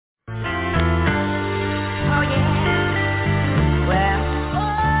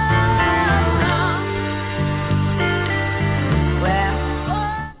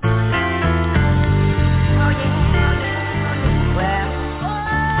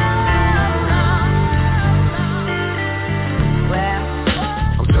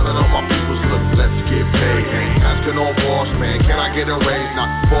I get a raise?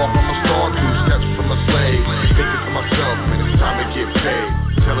 Not far from a star, 2 steps from a slave. Thinking to myself, man, it's time to get paid.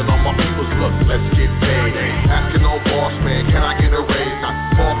 Telling all my peoples, look, let's get paid. Asking old boss, man, can I get a raise? Not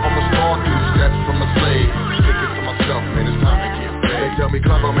far from a star, 2 steps from a slave. Thinking to myself, man, it's time to get paid. They tell me,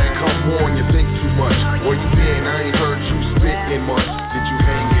 clever man, come on, you think too much. Where you been? I ain't heard you spit in months. Did you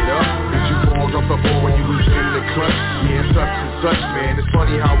hang it up? Did you fall off the ball when you was in the clutch? Yeah, such and such, man. It's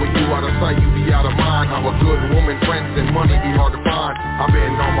funny how when you out of sight, you be out of mind. How a good woman, friends, and money be hard to find. I've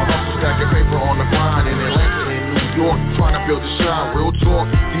been on my hustle, stacking paper on the grind in Atlanta and New York, trying to build a shine. Real talk,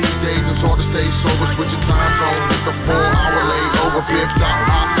 these days it's hard to stay sober. Switching time zones with the 4-hour layover. Flipped out,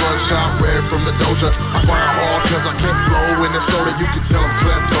 hot bloodshot, red from the doja. I grind hard cause I can't flow in the soda. You can tell I'm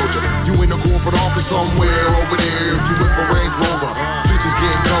Clem told you. You in the corporate office somewhere over there. If you with a Range Rover, streets is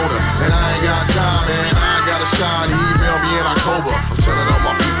getting colder. And I ain't got time, man, I ain't got a shine. He emailed me in October. I'm telling all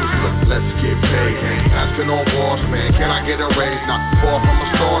my people, look, let's get paid. Asking all boss, man, can I get a raise? Not far from a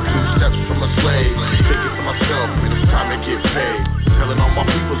star, 2 steps from a slave. Thinking to myself, man, it's time to get paid. Telling all my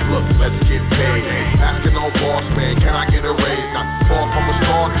people, look, let's get paid. Asking all boss, man, can I get a raise? Not far from a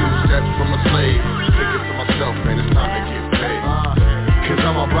star, 2 steps from a slave. Thinking to myself, man, it's time to get paid. Cause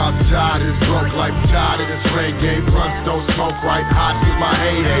I'm about tired of this broke life, tired of this reggae. Blunts don't smoke right, hot is my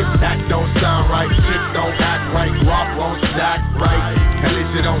heyday. Act don't sound right, shit don't act right, guap won't stack right. At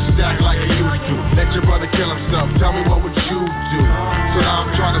least it don't stack like it used to. Let your brother kill himself, tell me what would you do? So now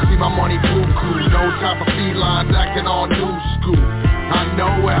I'm trying to see my money buku. No time for felines acting all new school. I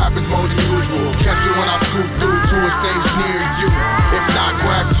know what happens more than usual. Catch you when I scoop through to a stage near you. If not,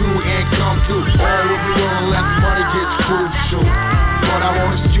 grab 2 and come through. All will be on unless money gets crucial. But I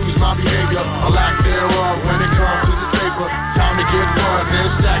won't excuse my behavior, a lack thereof when it comes to the paper. Time to get buzzed and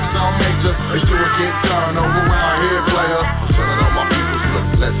stack some major. Let's do it, get done, over around here, player. I'm telling all my people, look,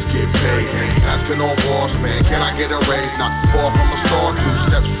 let's get paid. Asking all boss, man, can I get a raise? Not far from a star, 2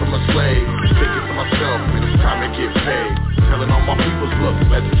 steps from a slave. Thinking to myself, man, it's time to get paid. Telling all my people, look,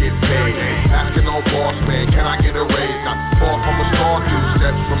 let's get paid. Asking all boss, man, can I get a raise? Not far from a star, 2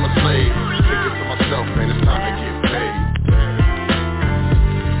 steps from a slave. Thinking to myself, man, it's time to get paid.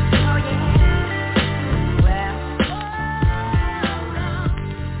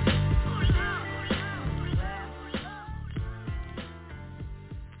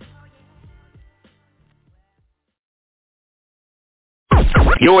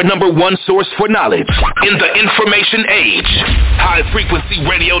 Your number 1 source for knowledge in the information age. High Frequency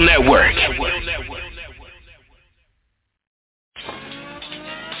Radio Network.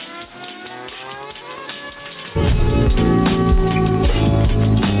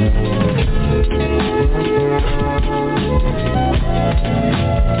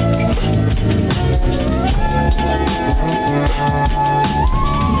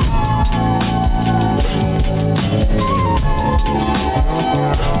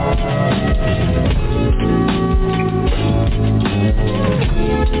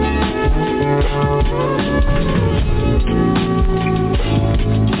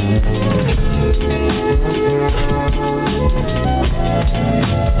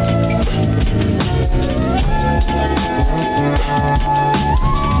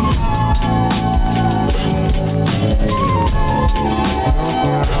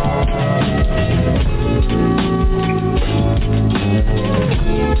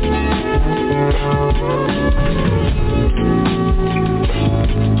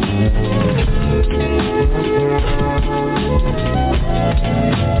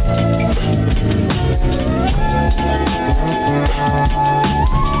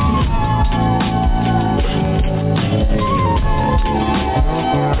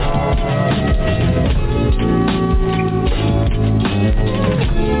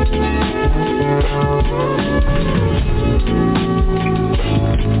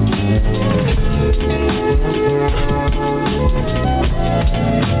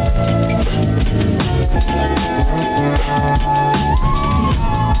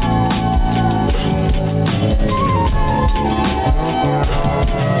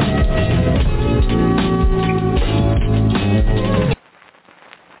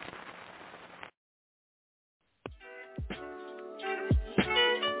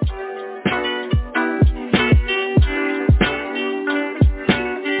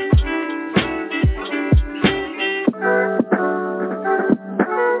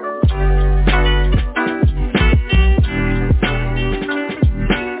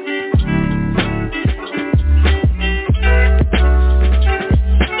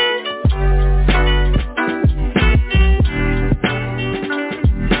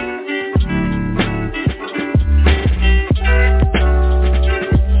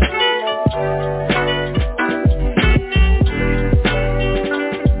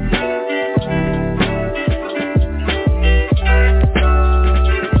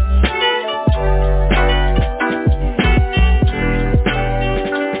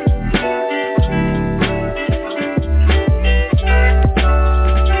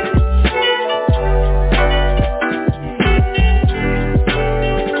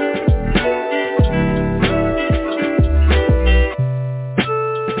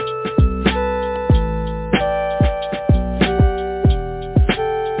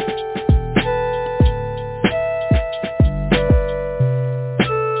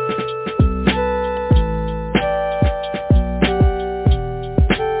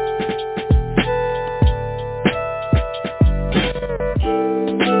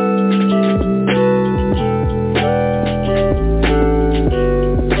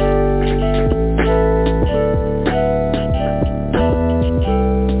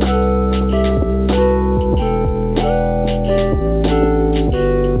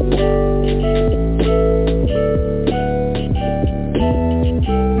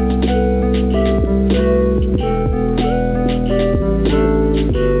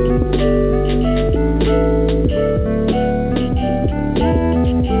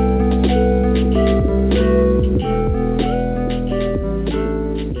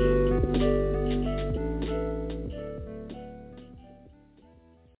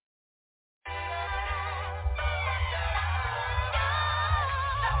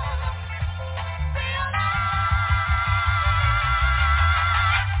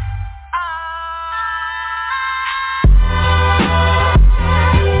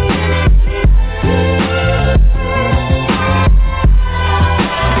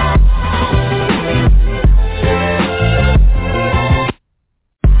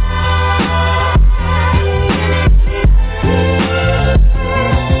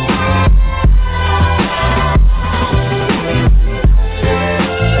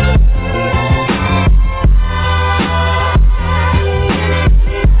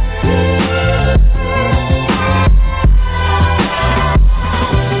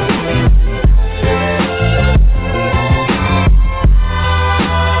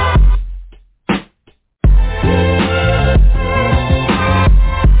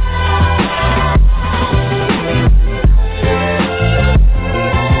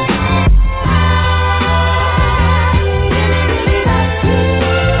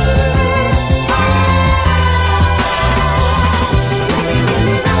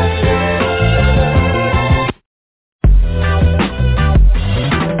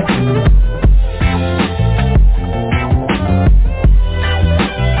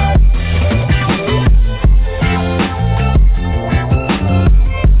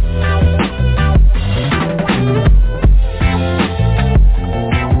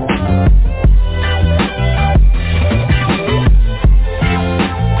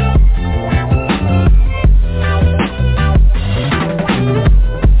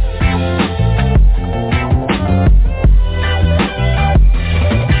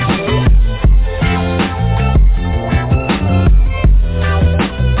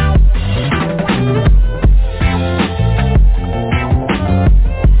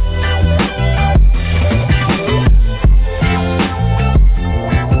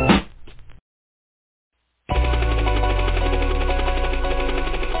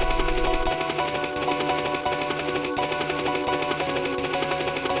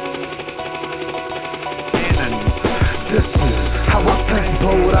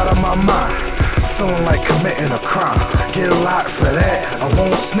 of my mind. Feeling like committing a crime. Get a lot for that. I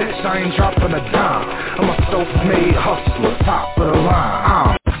won't snitch, I ain't dropping a dime. I'm a self-made hustler, top of the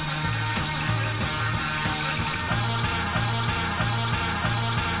line.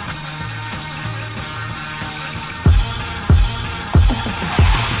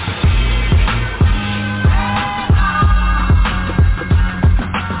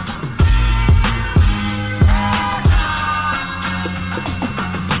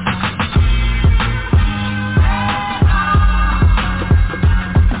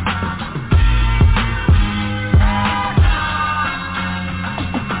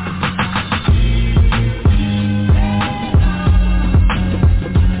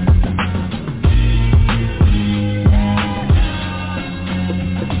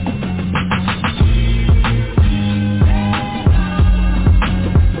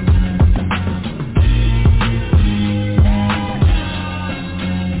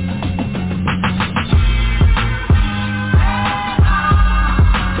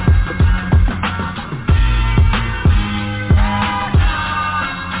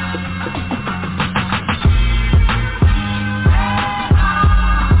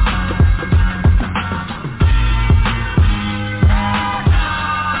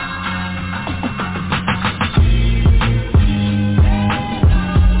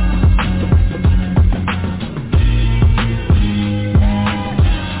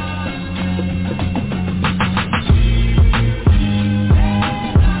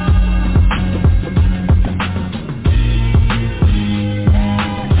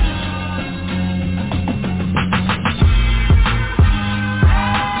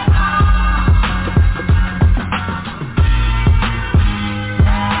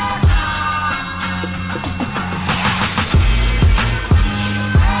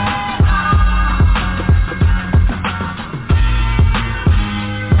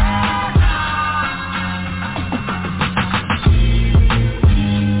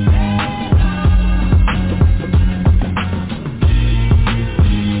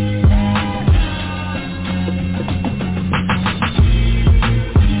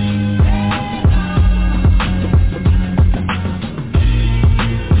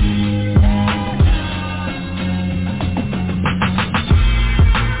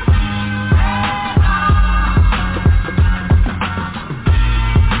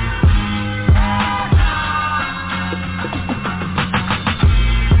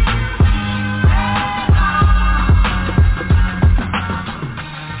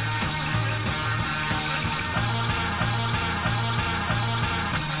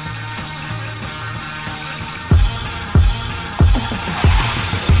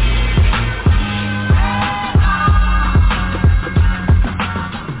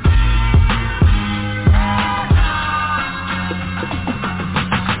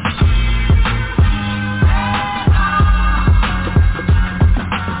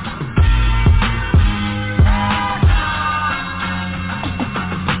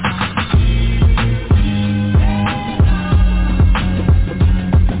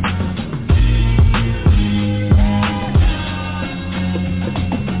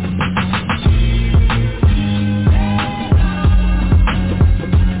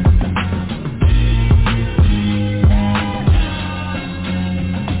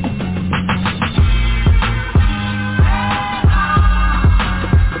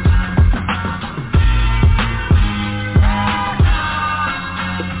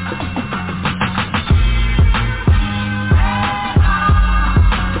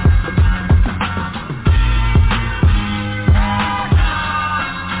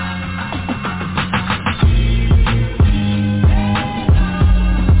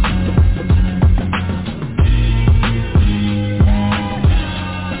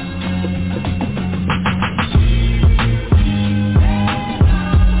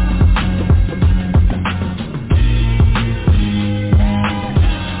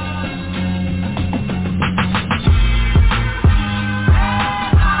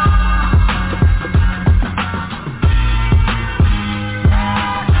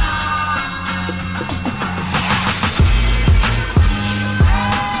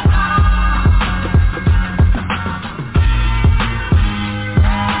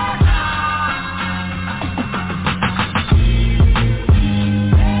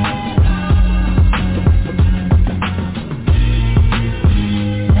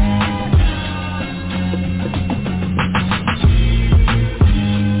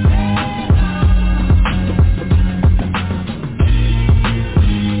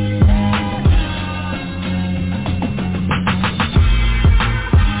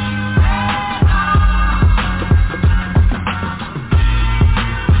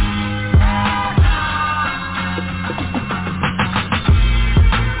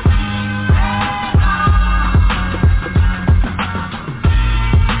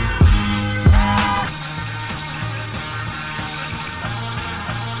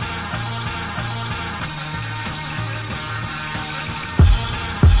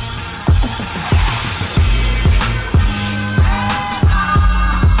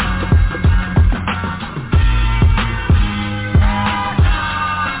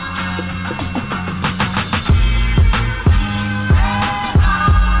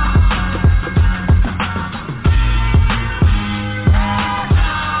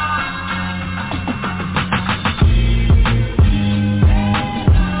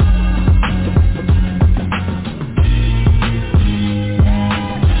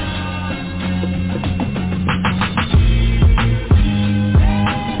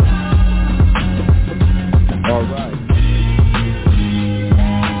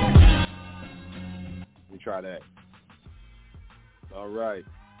 right.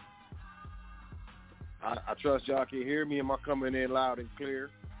 I trust y'all can hear me. Am I coming in loud and clear?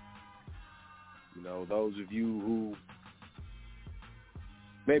 You know, those of you who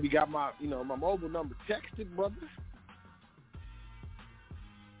maybe got my mobile number texted, brother.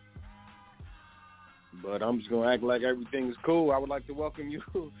 But I'm just going to act like everything is cool. I would like to welcome you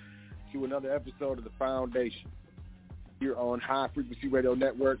to another episode of The Foundation here on High Frequency Radio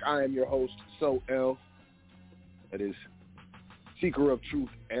Network. I am your host, So L. That is Seeker of Truth,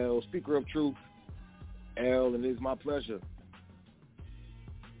 L. Speaker of Truth, L. And it is my pleasure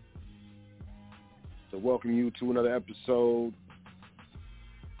to welcome you to another episode.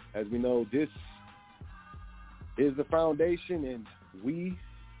 As we know, this is The Foundation, and we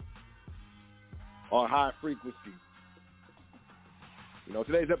are high frequency. You know,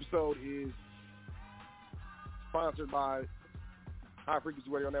 today's episode is sponsored by High Frequency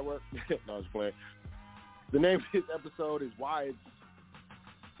Radio Network. No, I was playing. The name of this episode is Why It's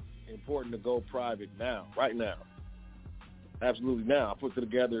Important to Go Private Now, right now. Absolutely now. I put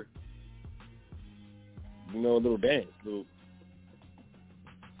together, a little dance, little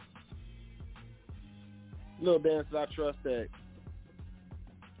dance that I trust that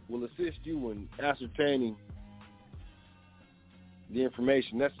will assist you in ascertaining the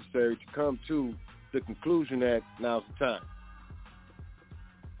information necessary to come to the conclusion that now's the time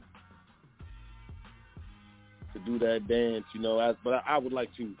to do that dance, but I would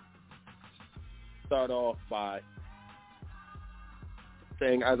like to start off by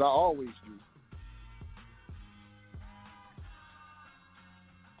saying, as I always do,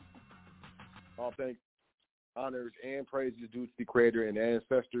 all thanks, honors, and praises due to the Creator and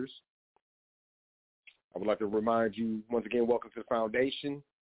ancestors. I would like to remind you, once again, welcome to the Foundation.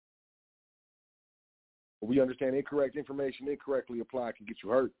 We understand incorrect information incorrectly applied can get you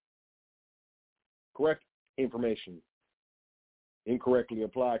hurt. Correct information incorrectly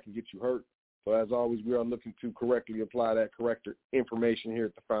applied can get you hurt. So as always, we are looking to correctly apply that correct information here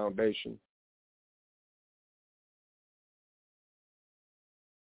at the Foundation.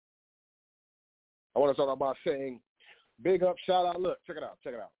 I want to start off by saying, big up, shout out. Look, check it out.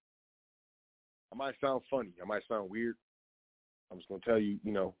 I might sound funny. I might sound weird. I'm just going to tell you,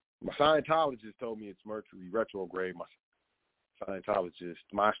 my Scientologist told me it's Mercury retrograde. My Scientologist,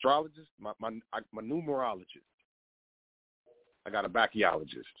 my astrologist, my numerologist. I got a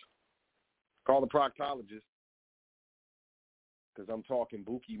backyologist. Call the proctologist because I'm talking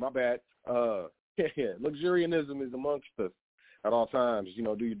Buki. My bad. Luxurianism is amongst us at all times.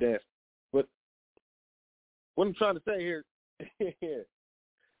 Do your dance. But what I'm trying to say here is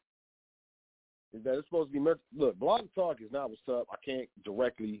that it's supposed to be look, Blog Talk is not what's up. I can't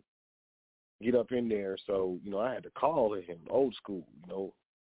directly get up in there, so I had to call him old school,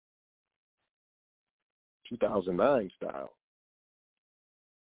 2009 style.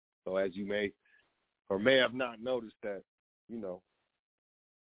 So as you may or may have not noticed that, the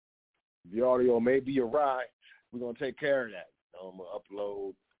audio may be awry. We're gonna take care of that. I'm gonna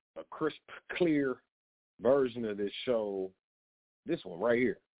upload a crisp, clear version of this show. This one right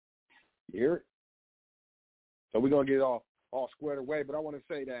here. You hear it? So we're going to get it all squared away, but I want to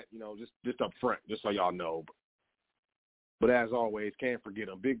say that, just up front, just so y'all know. But as always, can't forget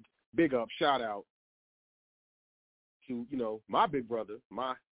them. Big up, shout out to, my big brother,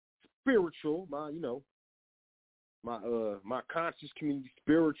 my spiritual, my conscious community,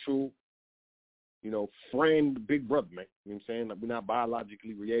 spiritual, friend, big brother, man. You know what I'm saying? Like, we're not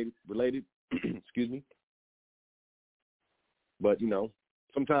biologically related, excuse me. But,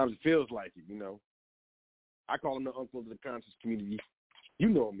 sometimes it feels like it, I call him the uncle of the conscious community. You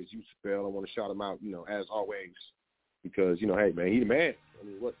know him as Yusuf Bell. I want to shout him out, as always, because, hey, man, he the man. I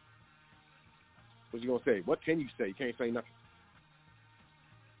mean, what's you going to say? What can you say? You can't say nothing.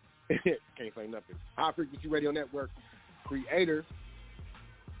 Can't say nothing. High Frequency Radio Network creator,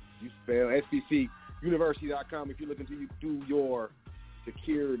 Yusuf Bell, SPC, University.com. If you're looking to do your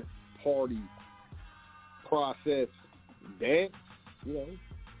secured party process dance,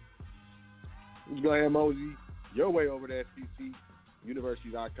 just go ahead, mosey your way over to SPC,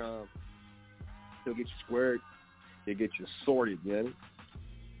 University.com. He'll get you squared. He'll get you sorted, man.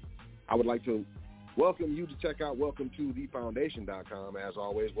 I would like to welcome you to check out welcome to thefoundation.com. As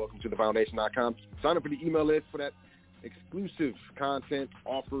always, welcome to thefoundation.com. Sign up for the email list for that exclusive content,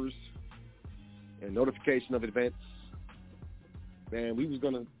 offers, and notification of events. Man, we was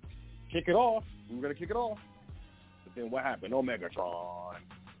going to kick it off. But then what happened? Omegatron,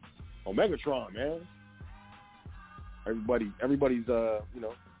 man. Everybody's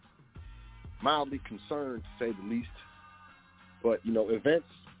mildly concerned, to say the least. But, events,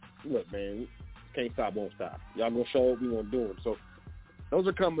 look, man, can't stop, won't stop. Y'all gonna show up, we gonna do them. So Those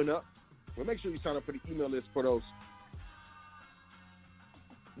are coming up. Well, make sure you sign up for the email list for those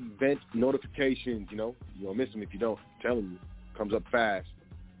event notifications. You'll miss them if you don't. I'm telling you, comes up fast.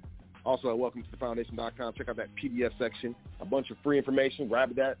 Also, at welcome to thefoundation.com. Check out that PDF section. A bunch of free information.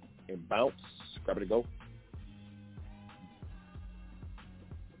 Grab that and bounce. Grab it and go.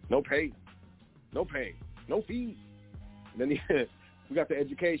 No pay. No fee. And then we got the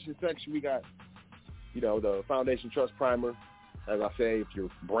education section. We got, the Foundation Trust Primer. As I say, if you're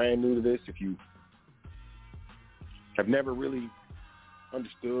brand new to this, if you have never really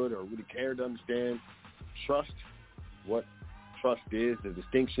understood or really cared to understand trust, what trust is, the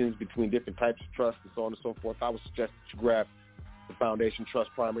distinctions between different types of trust, and so on and so forth, I would suggest that you grab the Foundation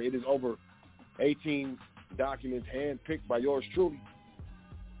Trust Primer. It is over 18 documents handpicked by yours truly.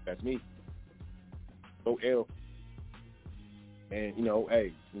 That's me. So L. And,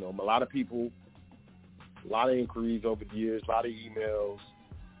 a lot of people, a lot of inquiries over the years, a lot of emails,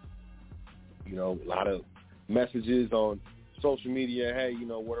 a lot of messages on social media. Hey,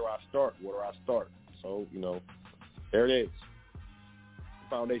 where do I start? So, there it is. The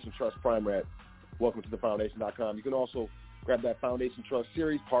Foundation Trust Primer at welcome to thefoundation.com. You can also grab that Foundation Trust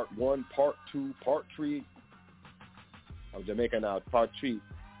series, part 1, part 2, part 3. I'm Jamaican now, part 3.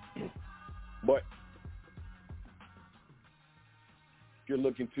 But if you're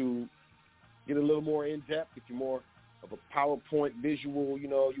looking to get a little more in-depth, if you're more of a PowerPoint visual, you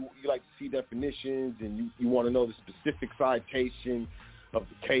like to see definitions and you want to know the specific citation of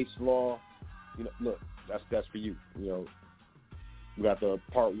the case law, look, that's for you. You got the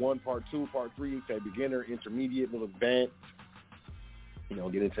part 1, part 2, part 3, say beginner, intermediate, little advanced,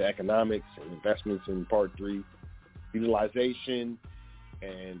 get into economics and investments in part 3, utilization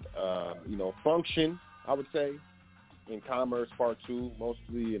and, function, I would say. In commerce, part 2,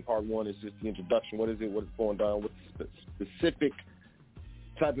 mostly in part 1 is just the introduction. What is it? What is going on? What's the specific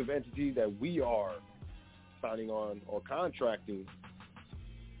type of entity that we are signing on or contracting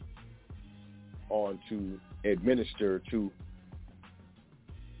on to administer, to,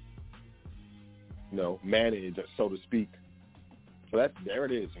 manage, so to speak. So there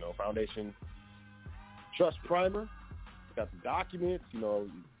it is, Foundation Trust Primer. Got the documents,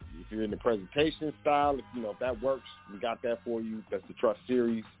 if you're in the presentation style, if that works, we got that for you. That's the Trust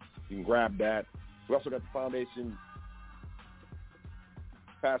series. You can grab that. We also got the Foundation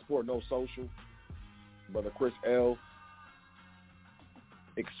Passport No Social. Brother Chris L.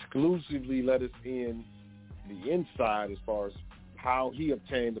 exclusively let us in the inside as far as how he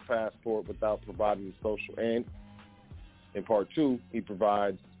obtained the passport without providing the social. And in part 2, he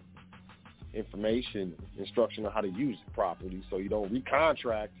provides information, instruction on how to use it properly, so you don't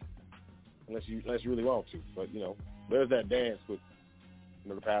recontract unless you really want to. But there's that dance with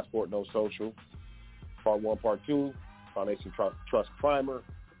the passport no social, part 1, part 2, Foundation Trust Primer,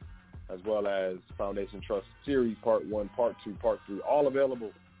 as well as Foundation Trust Series, part 1, part 2, part 3, all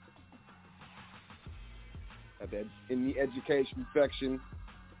available in the education section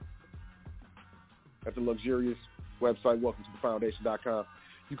at the luxurious website, welcome to thefoundation.com.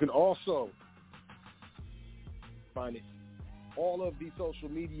 You can also find it all of the social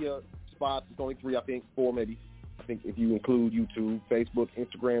media spots. It's only 3, I think, 4 maybe. I think if you include YouTube, Facebook,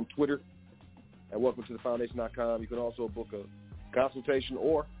 Instagram, Twitter, at welcome to thefoundation.com. You can also book a consultation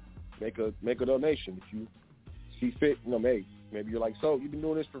or make a donation if you see fit. Maybe you're like, so you've been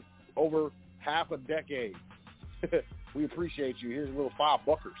doing this for over half a decade. We appreciate you. Here's a little $5.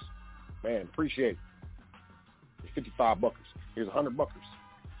 Man, appreciate it. Here's $55. Here's $100.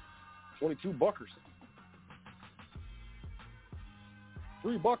 $22.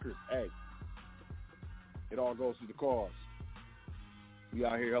 $3. Hey, it all goes to the cause. We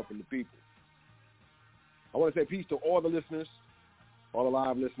out here helping the people. I want to say peace to all the listeners, all the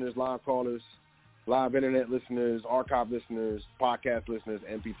live listeners, live callers, live internet listeners, archive listeners, podcast listeners,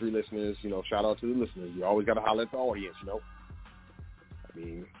 MP3 listeners. Shout out to the listeners. You always got to holler at the audience, I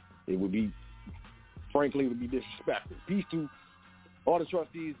mean, it would be disrespectful. Peace to all the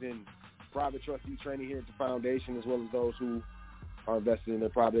trustees and private trustee training here at the foundation, as well as those who are invested in their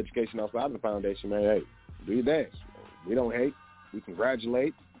private education outside of the foundation. Man, hey, do your dance. We don't hate. We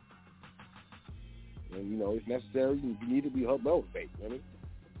congratulate. And, if necessary, if you need to be helped motivate.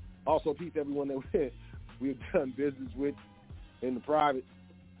 Also, peace to everyone that we've done business with in the private.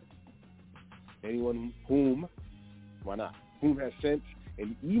 Anyone whom has sent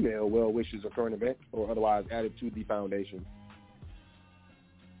an email, well wishes, or current event, or otherwise added to the foundation.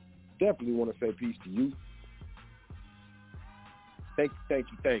 Definitely want to say peace to you. Thank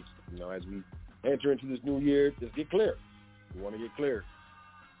you. As we enter into this new year, just get clear. We want to get clear.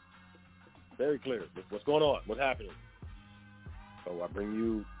 Very clear. What's going on? What's happening? So I bring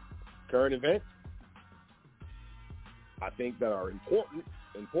you current events I think that are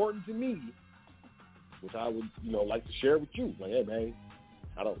important to me, which I would, like to share with you. Like, hey, man,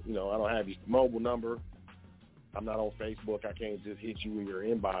 I don't have your mobile number. I'm not on Facebook. I can't just hit you in your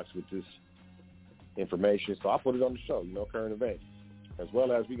inbox with this information. So I put it on the show, current events. As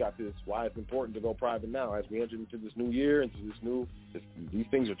well as we got this, why it's important to go private now as we enter into this new year, these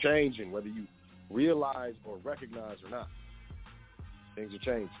things are changing, whether you realize or recognize or not. Things are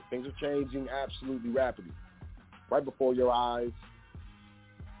changing. Things are changing absolutely rapidly. Right before your eyes,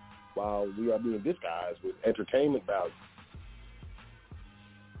 while we are being disguised with entertainment value.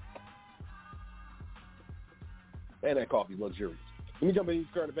 And that coffee's luxurious. Let me jump into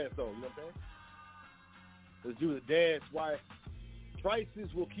these current events, though. You know what I'm saying? Let's do the dance. Why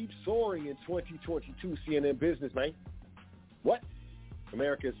prices will keep soaring in 2022, CNN Business, man. What?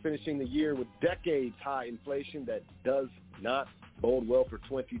 America is finishing the year with decades-high inflation that does not bode well for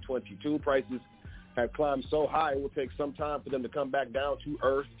 2022. Prices have climbed so high it will take some time for them to come back down to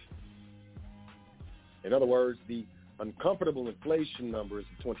earth. In other words, the uncomfortable inflation numbers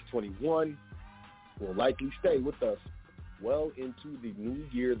in 2021 will likely stay with us well into the new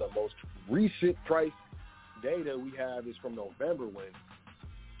year. The most recent price data we have is from November, when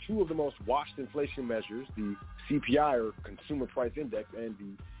two of the most watched inflation measures, the CPI or Consumer Price Index, and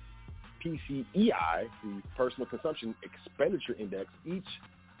the PCEI, the Personal Consumption Expenditure Index, each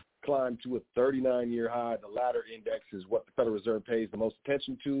climbed to a 39-year high. The latter index is what the Federal Reserve pays the most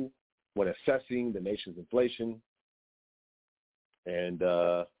attention to when assessing the nation's inflation. And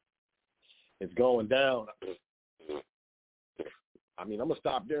it's going down. I mean, I'm going to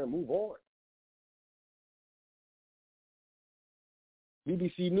stop there and move on.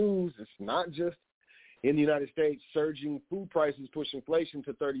 BBC News, it's not just in the United States, surging food prices push inflation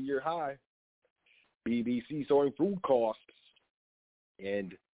to 30-year high. BBC, soaring food costs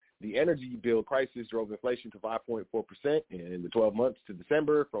and the energy bill crisis drove inflation to 5.4% in the 12 months to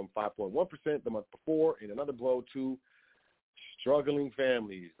December, from 5.1% the month before, and another blow to struggling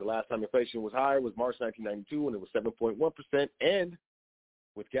families. The last time inflation was higher was March 1992, and it was 7.1%. And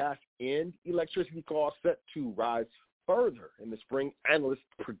with gas and electricity costs set to rise further in the spring, analysts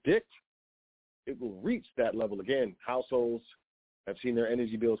predict it will reach that level again. Households have seen their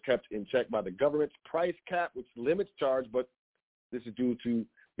energy bills kept in check by the government's price cap, which limits charge, but this is due to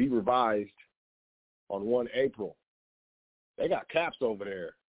be revised on 1 April. They got caps over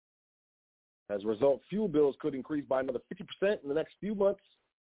there. As a result, fuel bills could increase by another 50% in the next few months.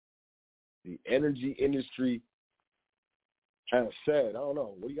 The energy industry has said, I don't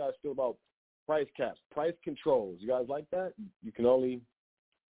know, what do you guys feel about price caps, price controls? You guys like that? You can only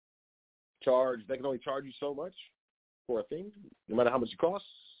they can only charge you so much for a thing, no matter how much it costs.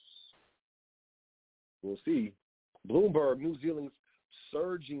 We'll see. Bloomberg, New Zealand's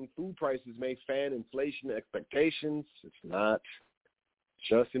surging food prices may fan inflation expectations. It's not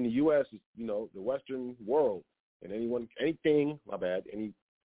just in the U.S., it's, the Western world. And anybody,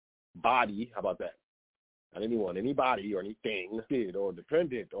 how about that? Not anyone, anybody or anything or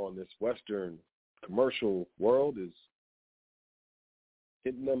dependent on this Western commercial world is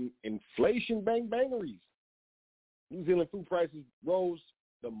hitting them inflation bang-bangeries. New Zealand food prices rose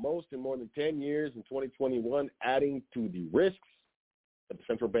the most in more than 10 years in 2021, adding to the risks that the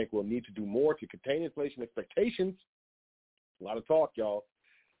central bank will need to do more to contain inflation expectations. A lot of talk, y'all.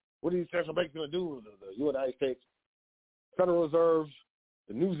 What are these central banks going to do? The United States Federal Reserve,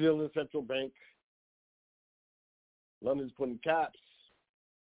 the New Zealand Central Bank, London's putting caps.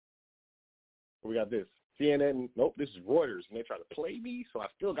 We got this. CNN, nope, this is Reuters, and they try to play me, so I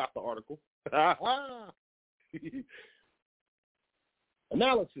still got the article.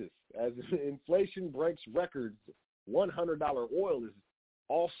 Analysis. As inflation breaks records, $100 oil is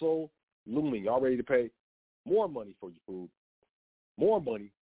also looming. Y'all ready to pay more money for your food, more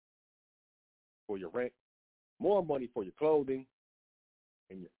money for your rent, more money for your clothing,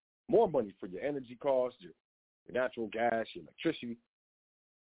 and more money for your energy costs, your natural gas, your electricity,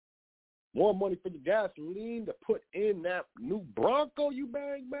 more money for your gasoline to put in that new Bronco you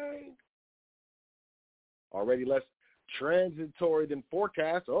bang. Already less transitory than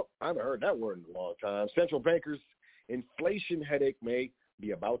forecast. Oh, I haven't heard that word in a long time. Central bankers' inflation headache may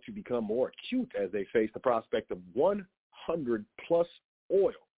be about to become more acute as they face the prospect of $100 plus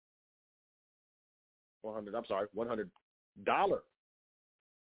oil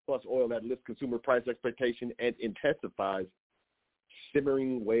that lifts consumer price expectation and intensifies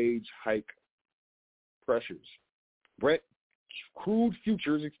simmering wage hike pressures. Brent crude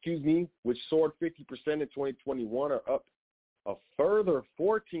futures, which soared 50% in 2021, are up a further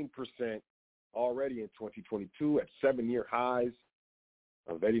 14% already in 2022 at 7-year highs.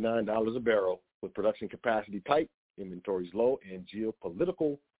 of $89 a barrel with production capacity tight, inventories low, and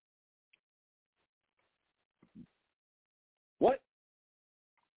geopolitical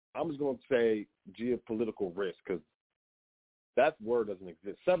I'm just going to say geopolitical risk because that word doesn't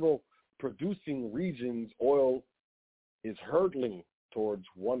exist. Several producing regions, oil is hurtling towards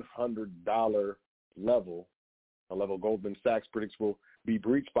 $100 level, a level Goldman Sachs predicts will be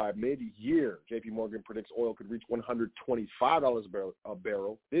breached by mid-year. JP Morgan predicts oil could reach $125 a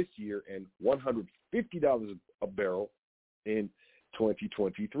barrel this year and $150 a barrel in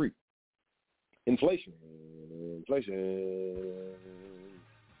 2023. Inflation.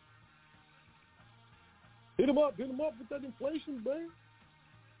 Hit them up with that inflation, man.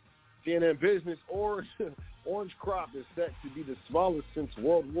 CNN Business, orange crop is set to be the smallest since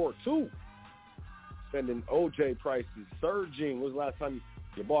World War II. Sending OJ prices surging. When was the last time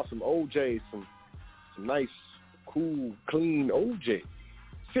you bought some OJ, some nice, cool, clean OJ?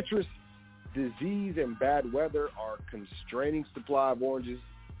 Citrus disease and bad weather are constraining supply of oranges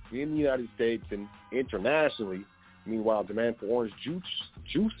in the United States and internationally. Meanwhile, demand for orange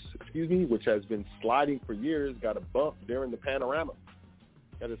juice, which has been sliding for years, got a bump during the panorama.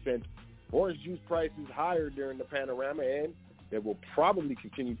 That has sent orange juice prices higher during the panorama, and they will probably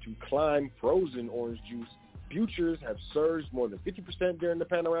continue to climb. Frozen orange juice futures have surged more than 50% during the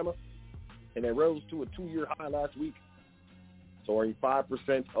panorama, and they rose to a 2-year high last week, soaring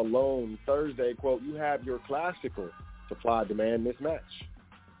 5% alone Thursday. Quote, you have your classical supply-demand mismatch.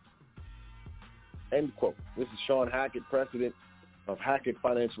 End quote. This is Sean Hackett, president of Hackett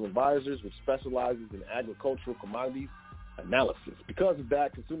Financial Advisors, which specializes in agricultural commodities analysis. Because of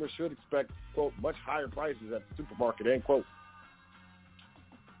that, consumers should expect, quote, much higher prices at the supermarket, end quote.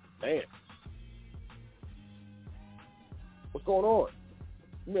 Man. What's going on?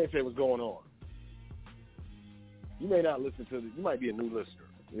 You may say what's going on. You may not listen to you might be a new listener.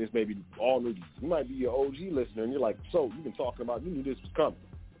 This may be all new. You might be your OG listener, and you're like, so you've been talking about, you knew this was coming.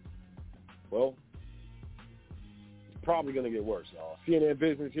 Well, probably going to get worse, y'all. CNN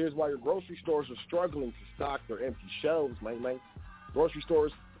Business, here's why your grocery stores are struggling to stock their empty shelves, man. Grocery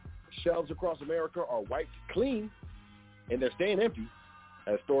stores' shelves across America are wiped clean, and they're staying empty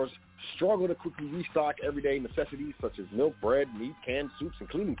as stores struggle to quickly restock everyday necessities such as milk, bread, meat, canned soups, and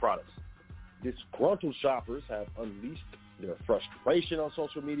cleaning products. Disgruntled shoppers have unleashed their frustration on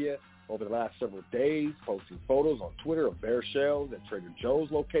social media over the last several days, posting photos on Twitter of bare shelves at Trader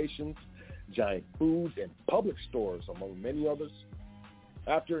Joe's locations, Giant Foods, and Publix stores, among many others.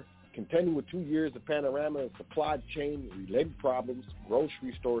 After contending with 2 years of panorama and supply chain-related problems,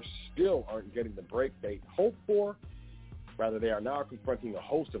 grocery stores still aren't getting the break they hoped for. Rather, they are now confronting a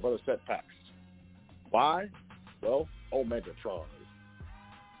host of other setbacks. Why? Well, Omegatron.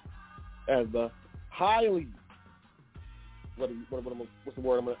 As the highly, what's the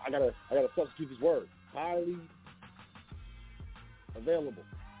word? I gotta substitute this word. Highly available.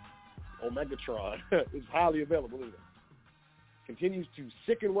 Omegatron is highly available, isn't it? Continues to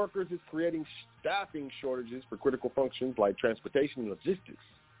sicken workers, is creating staffing shortages for critical functions like transportation and logistics,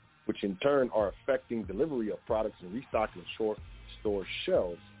 which in turn are affecting delivery of products and restocking short store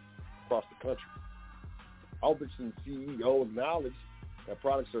shelves across the country. Albertsons CEO acknowledged that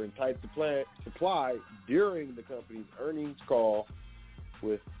products are in tight supply during the company's earnings call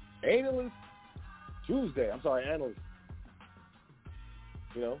with analysts Tuesday. Analysts.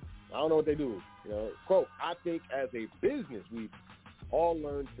 I don't know what they do. Quote, I think as a business, we've all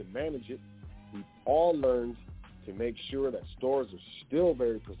learned to manage it. We've all learned to make sure that stores are still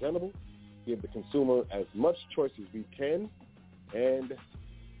very presentable, give the consumer as much choice as we can, and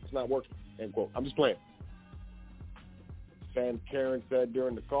it's not working, end quote. I'm just playing. Fan Karen said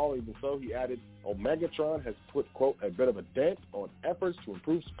during the call, even so, he added, Omegatron has put, quote, a bit of a dent on efforts to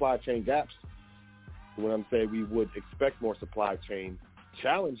improve supply chain gaps. When I'm saying we would expect more supply chain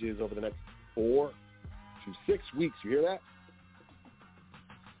challenges over the next 4 to 6 weeks. You hear that?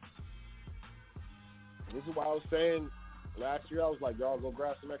 This is why I was saying last year, I was like, y'all go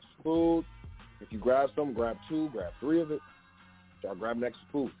grab some extra food. If you grab some, grab 2, grab 3 of it. Y'all grab an extra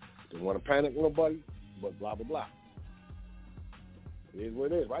food. Didn't want to panic nobody, but blah, blah, blah. It is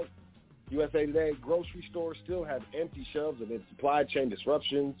what it is, right? USA Today, grocery stores still have empty shelves amid supply chain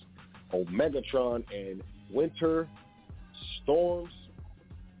disruptions, Omegatron, and winter storms.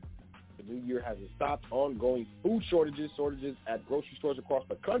 The new year hasn't stopped. Ongoing food shortages at grocery stores across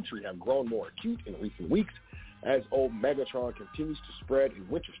the country have grown more acute in recent weeks as Omegatron continues to spread and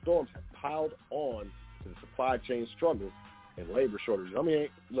winter storms have piled on to the supply chain struggles and labor shortages. I mean,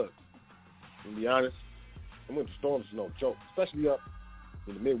 look, to be honest, the winter storms is no joke, especially up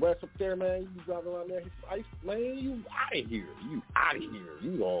in the Midwest up there, man, you driving around there, hit some ice, man, you out of here.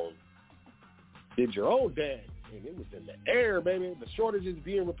 You gonna did your own dance, and it was in the air, baby. The shortages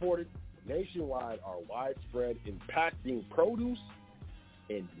being reported nationwide are widespread, impacting produce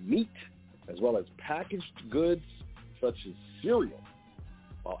and meat, as well as packaged goods such as cereal.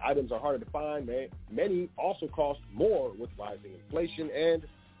 While items are harder to find, many also cost more with rising inflation, and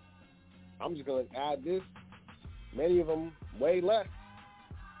I'm just going to add this, many of them way less.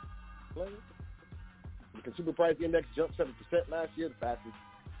 The Consumer Price Index jumped 7% last year, the fastest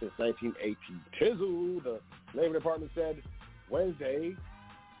since 1980. Tizzle, the Labor Department said Wednesday.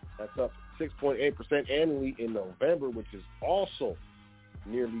 That's up 6.8% annually in November, which is also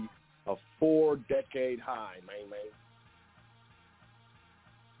nearly a 4-decade high, man.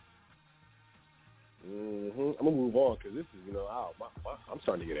 I'm going to move on because this is, I'm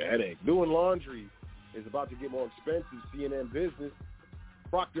starting to get a headache. Doing laundry is about to get more expensive. CNN Business,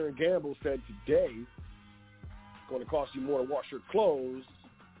 Procter & Gamble said today it's going to cost you more to wash your clothes.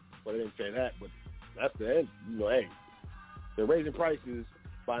 Well, they didn't say that, but that's the end. They're raising prices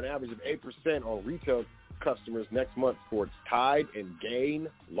by an average of 8% on retail customers next month for its Tide and Gain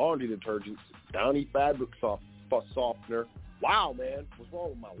laundry detergents, Downy fabric softener. Wow, man, what's wrong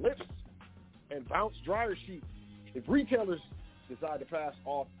with my lips? And Bounce dryer sheet. If retailers decide to pass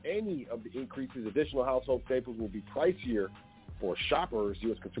off any of the increases, additional household staples will be pricier for shoppers.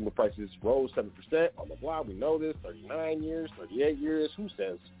 U.S. consumer prices rose 7% on the block. We know this. 39 years, 38 years. Who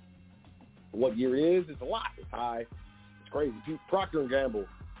says what year is? It's a lot. It's high. It's crazy. Procter & Gamble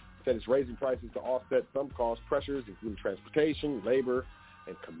said it's raising prices to offset some cost pressures, including transportation, labor,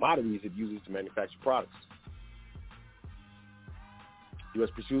 and commodities it uses to manufacture products.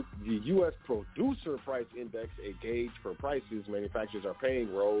 The U.S. Producer Price Index, a gauge for prices manufacturers are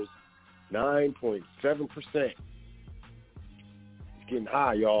paying, rose 9.7%. It's getting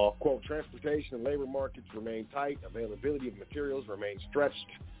high, y'all. Quote, transportation and labor markets remain tight. Availability of materials remains stretched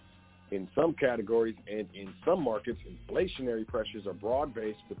in some categories, and in some markets, inflationary pressures are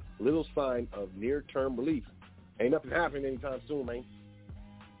broad-based with little sign of near-term relief. Ain't nothing happening anytime soon, man.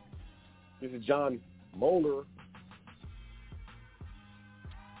 This is John Moeller,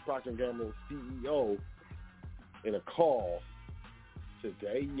 Procter & Gamble CEO, in a call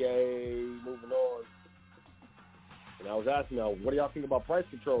today. Yay, moving on. And I was asking now, what do y'all think about price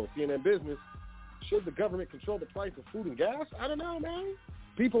control? CNN Business, should the government control the price of food and gas? I don't know, man.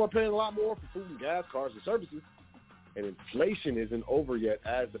 People are paying a lot more for food and gas, cars and services. And inflation isn't over yet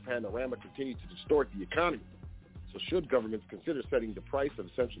as the panorama continues to distort the economy. So should governments consider setting the price of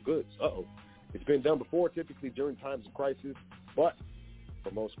essential goods? It's been done before, typically during times of crisis, but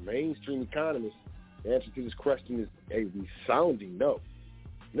for most mainstream economists, the answer to this question is a resounding no.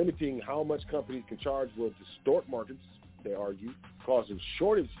 Limiting how much companies can charge will distort markets, they argue, causing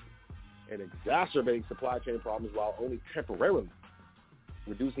shortages and exacerbating supply chain problems while only temporarily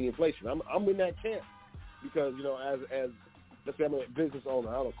reducing inflation. I'm in that camp because, as let's say I'm a business owner,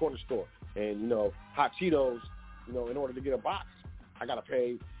 I own a corner store, and, hot Cheetos, in order to get a box, I got to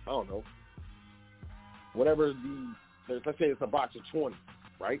pay, I don't know, whatever let's say it's a box of 20,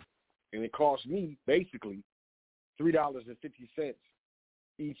 right? And it costs me basically $3.50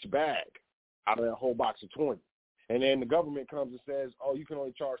 each bag out of that whole box of 20. And then the government comes and says, oh, you can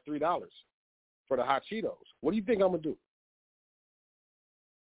only charge $3 for the hot Cheetos. What do you think I'm going to do?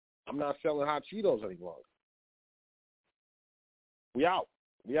 I'm not selling hot Cheetos any longer. We out.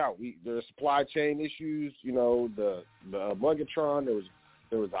 There's supply chain issues, the Mugatron,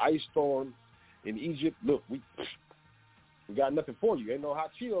 there was an ice storm in Egypt. Look, we got nothing for you. Ain't no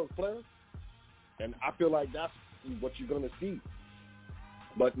hot Cheetos, player. And I feel like that's what you're going to see.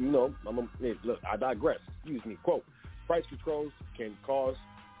 But, look, I digress. Excuse me. Quote, price controls can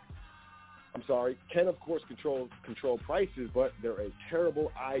of course control prices, but they're a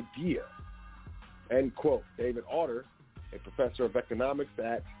terrible idea. End quote. David Autor, a professor of economics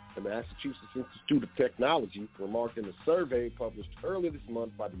at the Massachusetts Institute of Technology, remarked in a survey published earlier this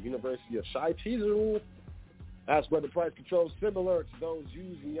month by the University of Chicago, asked whether price controls similar to those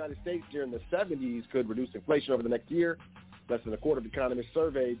used in the United States during the 70s could reduce inflation over the next year. Less than a quarter of economists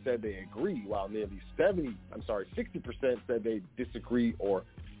surveyed said they agree, while nearly 60% said they disagree or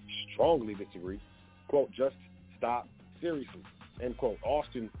strongly disagree. Quote, just stop seriously, end quote.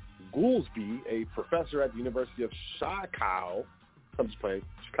 Austin Goolsbee, a professor at the University of Chicago, said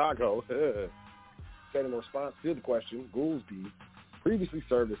in response to the question, Goolsbee previously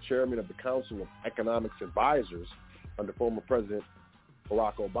served as chairman of the Council of Economics Advisors under former President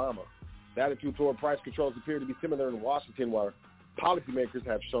Barack Obama. The attitude toward price controls appear to be similar in Washington, where policymakers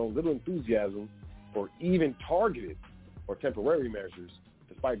have shown little enthusiasm for even targeted or temporary measures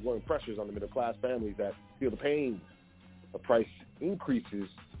despite growing pressures on the middle-class families that feel the pain of price increases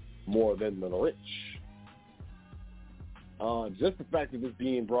more than the rich. Just the fact of this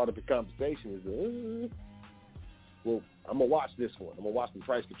being brought up in conversation is, well, I'm going to watch this one. I'm going to watch the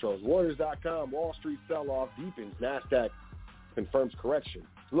price controls. Reuters.com, Wall Street sell-off deepens. NASDAQ confirms correction.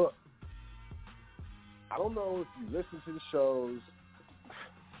 Look, I don't know if you listen to the shows,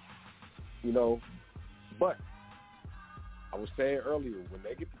 but I was saying earlier, when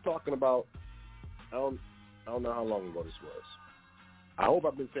they get to talking about, I don't know how long ago this was. I hope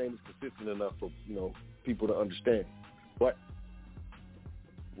I've been saying this consistent enough for, people to understand. But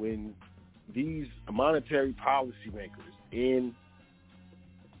when these monetary policymakers in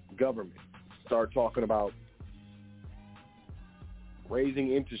government start talking about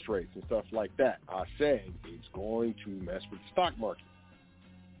raising interest rates and stuff like that, I say it's going to mess with the stock market.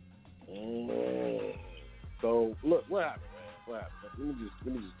 So, look, what happened, man? What happened?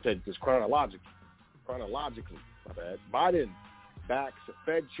 Let me just take this chronologically. My bad. Biden backs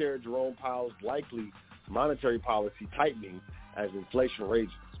Fed Chair Jerome Powell's likely monetary policy tightening as inflation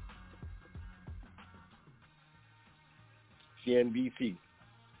rages. CNBC.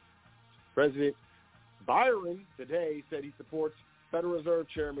 President Byron today said he supports Federal Reserve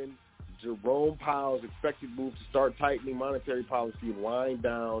Chairman Jerome Powell's expected move to start tightening monetary policy and wind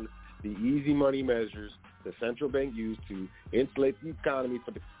down the easy money measures the central bank used to insulate the economy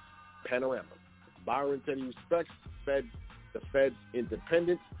for the panorama. Byron said he respects the Fed's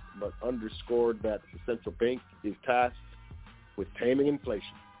independence, but underscored that the central bank is tasked with taming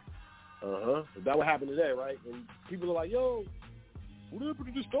inflation. That would happen today, right? And people are like, yo, what happened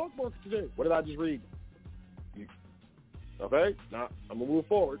to the stock market today? What did I just read? Okay, now I'm going to move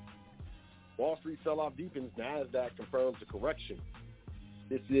forward. Wall Street sell-off deepens. NASDAQ confirms a correction.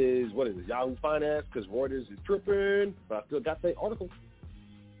 This is, Yahoo Finance, because Reuters is tripping, but I still got the article.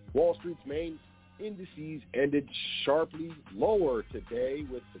 Wall Street's main indices ended sharply lower today,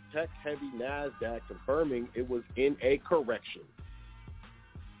 with the tech-heavy NASDAQ confirming it was in a correction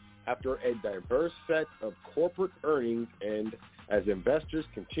after a diverse set of corporate earnings and as investors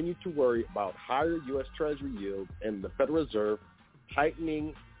continue to worry about higher U.S. Treasury yields and the Federal Reserve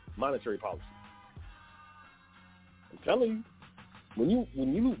tightening monetary policy. I'm telling you, when you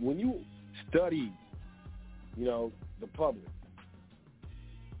study, the public,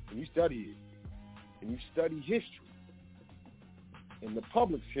 when you study it, and you study history, and the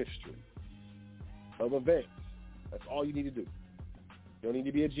public's history of events, that's all you need to do. You don't need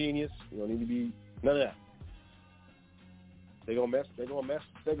to be a genius. You don't need to be none of that. They're gonna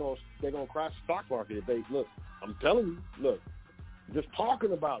crash the stock market if they look. I'm telling you, look, just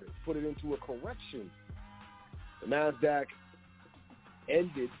talking about it, put it into a correction. The NASDAQ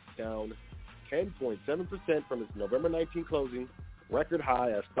ended down 10.7% from its November 19 closing record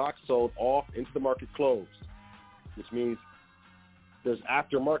high as stocks sold off into the market closed, which means there's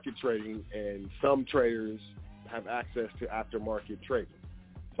aftermarket trading, and some traders have access to aftermarket trading.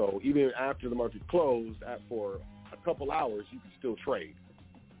 So even after the market closed, for a couple hours, you can still trade,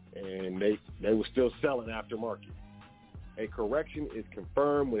 and they were still selling aftermarket. A correction is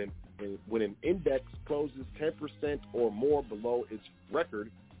confirmed when an index closes 10% or more below its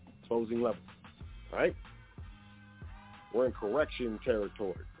record closing level. All right? We're in correction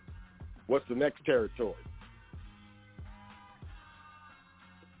territory. What's the next territory?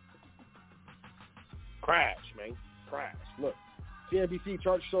 Crash, man. Crash. Look, CNBC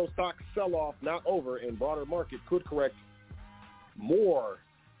chart shows stock sell-off not over and broader market could correct more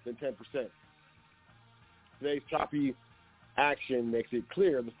than 10%. Today's choppy action makes it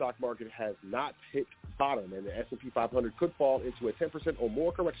clear the stock market has not hit bottom, and the S&P 500 could fall into a 10% or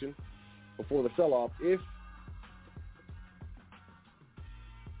more correction before the sell-off if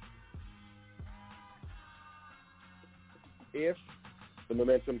the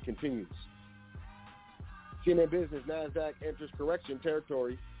momentum continues. CNN Business, NASDAQ enters correction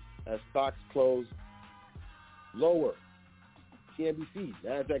territory as stocks close lower. CNBC,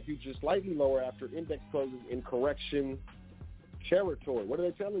 NASDAQ futures slightly lower after index closes in correction territory. What are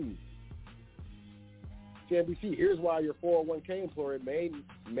they telling you? CNBC, here's why your 401k employer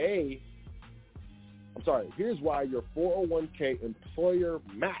here's why your 401k employer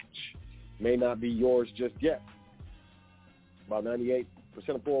match may not be yours just yet. About 98%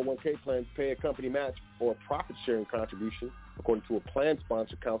 of 401k plans pay a company match or a profit-sharing contribution, according to a Plan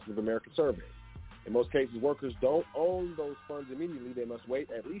Sponsor Council of America survey. In most cases, workers don't own those funds immediately. They must wait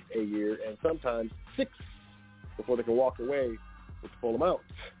at least a year and sometimes 6 before they can walk away with the full amount.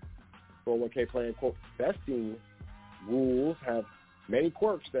 401k plan, quote, vesting rules have many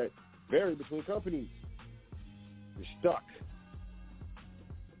quirks that vary between companies. You're stuck.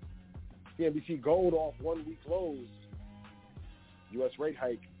 CNBC gold off 1 week lows. U.S. rate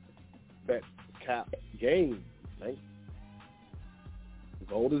hike bet cap gain. Right?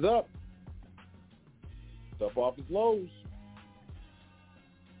 Gold is up. It's up off its lows.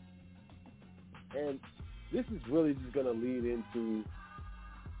 And this is really just going to lead into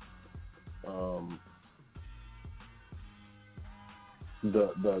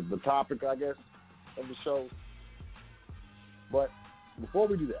the topic, I guess, of the show. But before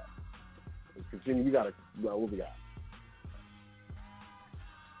we do that, let's continue. What we got?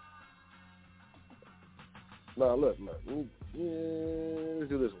 No, look. Let's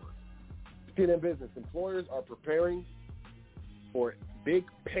do this one. CNN Business. Employers are preparing for big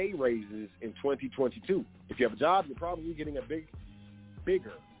pay raises in 2022. If you have a job, you're probably getting a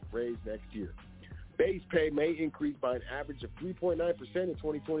bigger raise next year. Base pay may increase by an average of 3.9% in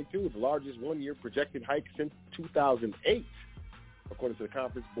 2022, the largest one-year projected hike since 2008, according to the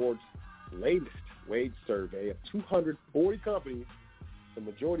Conference Board's latest wage survey of 240 companies, the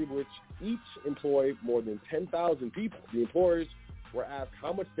majority of which each employ more than 10,000 people. The employers were asked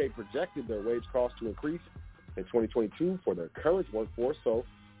how much they projected their wage costs to increase in 2022 for their current workforce, so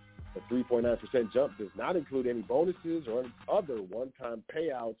the 3.9% jump does not include any bonuses or any other one-time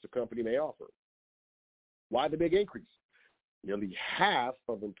payouts the company may offer. Why the big increase? Nearly half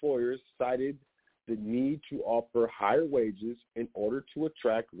of employers cited the need to offer higher wages in order to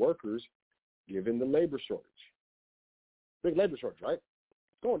attract workers given the labor shortage. Big labor shortage, right?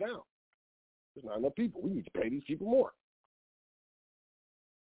 It's going down. There's not enough people. We need to pay these people more.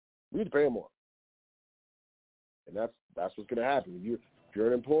 We need to pay them more. And that's what's going to happen. If you're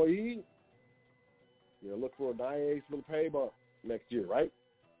an employee, you're going to look for a nice little pay bump next year, right?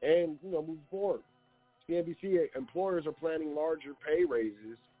 And, moving forward. CNBC employers are planning larger pay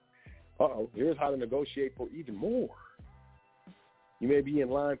raises. Here's how to negotiate for even more. You may be in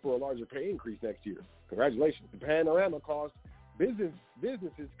line for a larger pay increase next year. Congratulations. The panorama caused businesses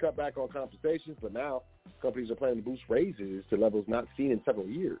to cut back on compensations, but now companies are planning to boost raises to levels not seen in several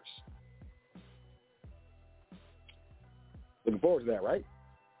years. Looking forward to that, right?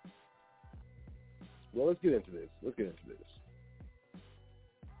 Well, let's get into this.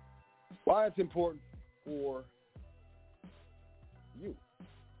 Why it's important for you,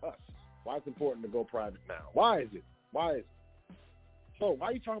 us. Why it's important to go private now. Why is it? So why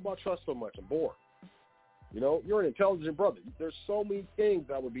are you talking about trust so much? I'm bored. You're an intelligent brother. There's so many things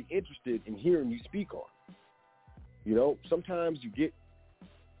I would be interested in hearing you speak on. Sometimes you get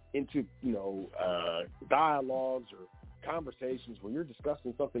into, dialogues or conversations where you're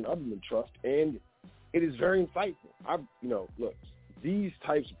discussing something other than trust, and it is very insightful. Look, these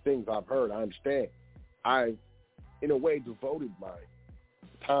types of things I've heard, I understand. I, in a way, devoted my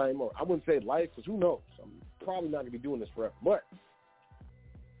time, or I wouldn't say life, because who knows? I'm probably not going to be doing this forever, but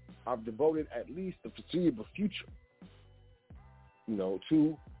I've devoted at least the foreseeable future,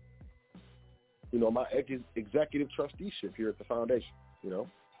 to, my executive trusteeship here at the foundation,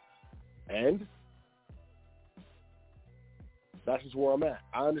 and that's just where I'm at.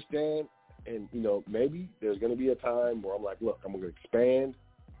 I understand, and, maybe there's going to be a time where I'm like, look, I'm going to expand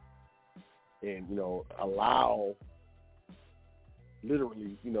and, allow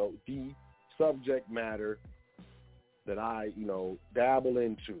literally, the subject matter that I, dabble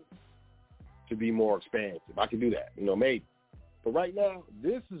into to be more expansive. I can do that, maybe. But right now,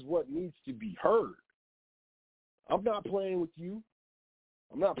 this is what needs to be heard. I'm not playing with you.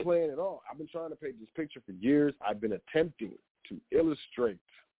 I'm not playing at all. I've been trying to paint this picture for years. I've been attempting to illustrate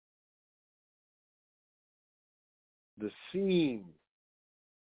the scene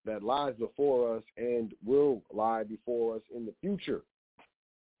that lies before us and will lie before us in the future,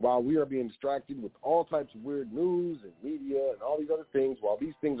 while we are being distracted with all types of weird news and media and all these other things, while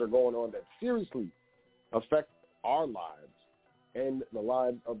these things are going on that seriously affect our lives and the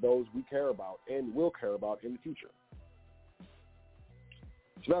lives of those we care about and will care about in the future.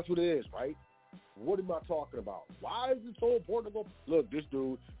 So that's what it is, right? What am I talking about? Why is it so important to go, look, this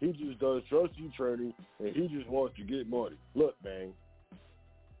dude, he just does trustee trading and he just wants to get money. Look, man,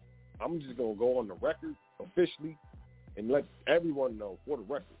 I'm just going to go on the record officially and let everyone know for the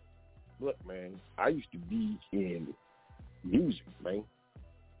record. Look, man, I used to be in music, man.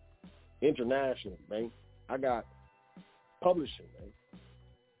 International, man. I got publishing, man.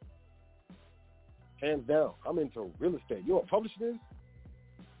 Hands down, I'm into real estate. You know what publishing is?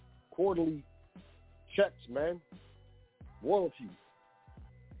 Quarterly checks, man. Royalties.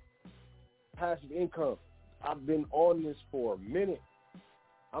 Passive income. I've been on this for a minute.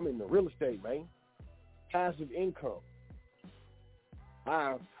 I'm in the real estate, man. Passive income.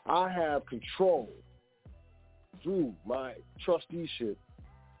 I have control through my trusteeship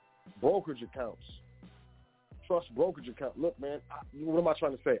brokerage accounts. Trust brokerage account. Look, man, what am I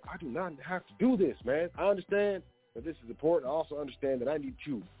trying to say? I do not have to do this, man. I understand that this is important. I also understand that I need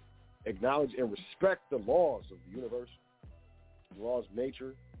to acknowledge and respect the laws of the universe, the laws of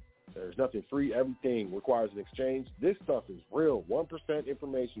nature. There's nothing free. Everything requires an exchange. This stuff is real. 1%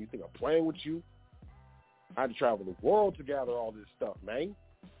 information. You think I'm playing with you? I had to travel the world to gather all this stuff, man.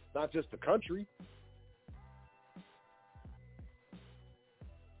 Not just the country.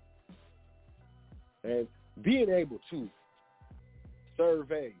 And being able to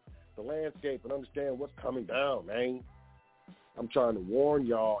survey the landscape and understand what's coming down, man. I'm trying to warn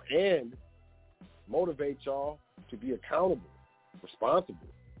y'all and motivate y'all to be accountable, responsible,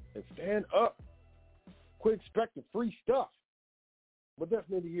 and stand up. Quit expecting free stuff. But that's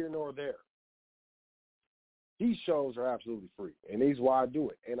neither here nor there. These shows are absolutely free, and this is why I do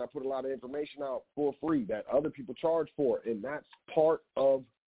it. And I put a lot of information out for free that other people charge for, and that's part of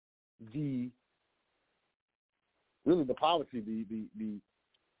the policy,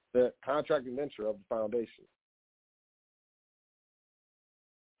 the contracting nature of the foundation.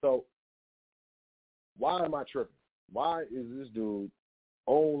 So why am I tripping? Why is this dude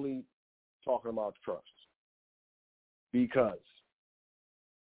only talking about trust? Because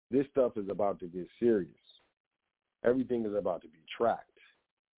this stuff is about to get serious. Everything is about to be tracked.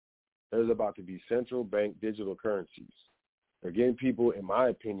 There's about to be central bank digital currencies. They're getting people, in my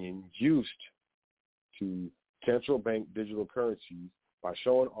opinion, used to central bank digital currencies by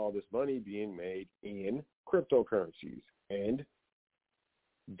showing all this money being made in cryptocurrencies and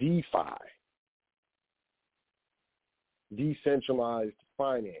DeFi, decentralized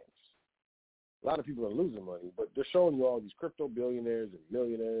finance. A lot of people are losing money, but they're showing you all these crypto billionaires and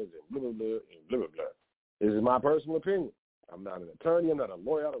millionaires and blah, blah, blah, and blah, blah, blah. This is my personal opinion. I'm not an attorney. I'm not a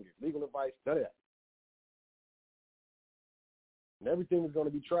lawyer. I don't give legal advice. None of that. And everything is going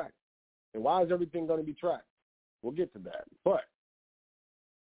to be tracked. And why is everything going to be tracked? We'll get to that. But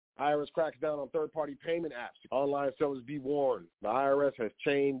IRS cracks down on third-party payment apps. Online sellers be warned. The IRS has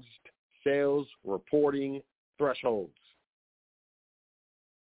changed sales reporting thresholds.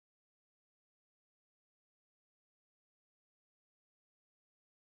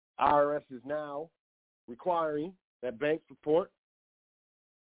 IRS is now requiring that banks report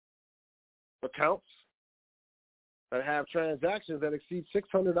accounts that have transactions that exceed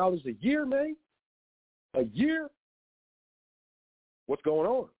 $600 a year, man. A year? What's going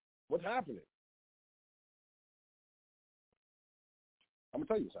on? What's happening? I'm going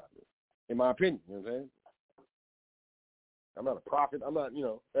to tell you what's happening, in my opinion. You know what I'm saying? I'm not a prophet. I'm not,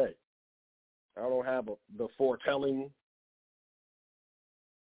 hey, I don't have the foretelling.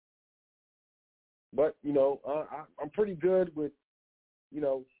 But, I'm pretty good with,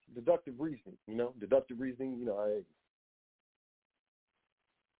 deductive reasoning, deductive reasoning,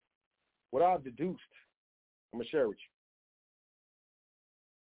 what I've deduced, I'm going to share with you.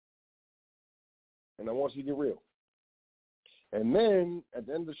 And I want you to get real. And then, at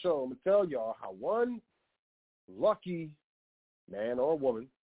the end of the show, I'm going to tell y'all how one lucky man or woman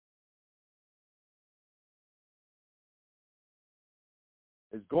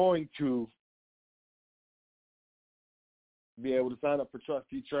is going to be able to sign up for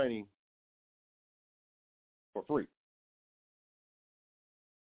trustee training for free.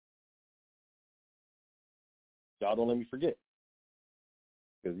 Y'all don't let me forget.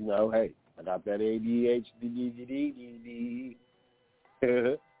 Because, hey, I got that ADHD.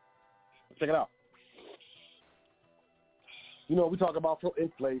 Check it out. We talk about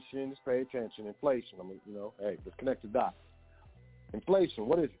inflation. Just pay attention. Inflation. Hey, let's connect the dots. Inflation,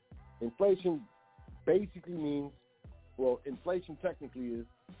 what is it? Inflation basically means, inflation technically is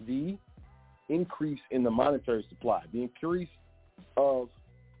the increase in the monetary supply, the increase of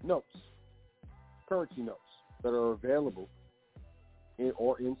notes, currency notes that are available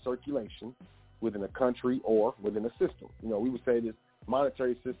in circulation within a country or within a system. We would say this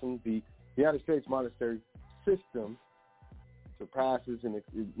monetary system, the United States monetary system surpasses and,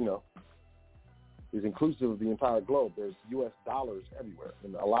 is inclusive of the entire globe. There's U.S. dollars everywhere,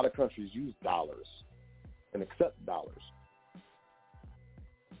 and a lot of countries use dollars and accept dollars,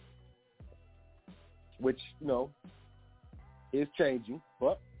 which, is changing,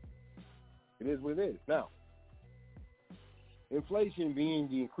 but it is what it is. Now, inflation being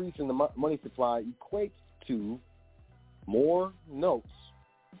the increase in the money supply equates to more notes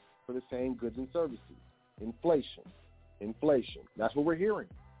for the same goods and services. Inflation. That's what we're hearing.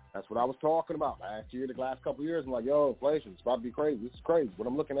 That's what I was talking about last year, the last couple of years. I'm like, inflation, it's about to be crazy. This is crazy. What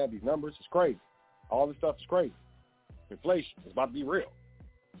I'm looking at, these numbers, is crazy. All this stuff is crazy. Inflation is about to be real.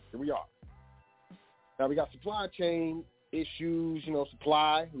 Here we are. Now we got supply chain issues,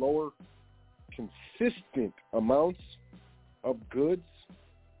 supply, lower consistent amounts of goods,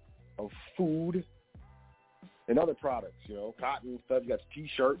 of food, and other products, cotton stuff. You got your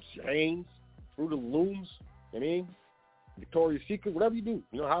T-shirts, your Hanes, Fruit of the Looms, Victoria's Secret, whatever you do,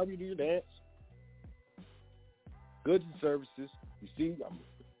 however you do your dance. Goods and services. You see,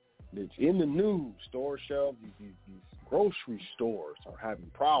 it's in the news. Store shelves, these grocery stores are having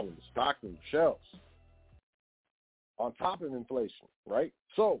problems stocking shelves on top of inflation, right?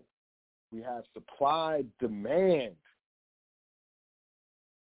 So we have supply demand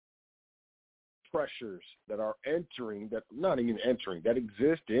pressures that are that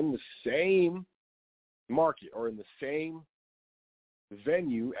exist in the same market or in the same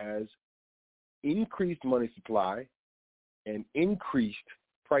venue as increased money supply and increased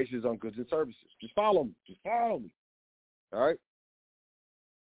prices on goods and services. Just follow me. All right?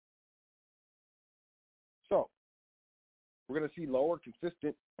 So we're going to see lower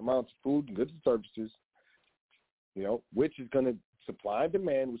consistent amounts of food and goods and services, which is going to supply and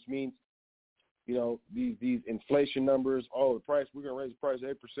demand, which means, these inflation numbers, the price, we're going to raise the price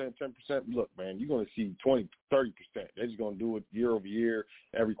 8%, 10%. Look, man, you're going to see 20, 30%. They're just going to do it year over year,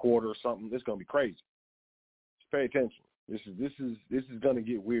 every quarter or something. It's going to be crazy. Just pay attention. This is going to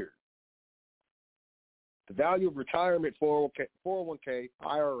get weird. The value of retirement 401k,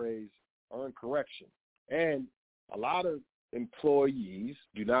 IRAs are in correction. And a lot of employees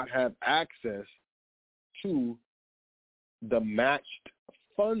do not have access to the matched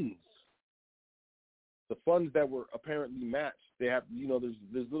funds. The funds that were apparently matched, they have,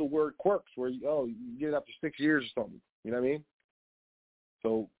 there's little word quirks where you get it after 6 years or something. You know what I mean?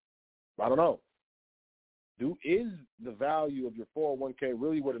 So, I don't know. Is the value of your 401k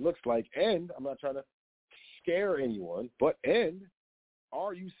really what it looks like? And I'm not trying to scare anyone, and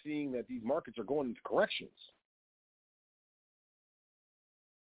are you seeing that these markets are going into corrections?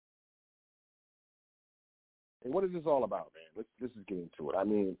 And what is this all about, man? Let's just get into it. I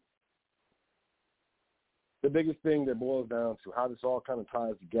mean, the biggest thing that boils down to how this all kind of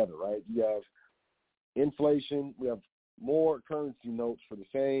ties together, right? You have inflation. We have more currency notes for the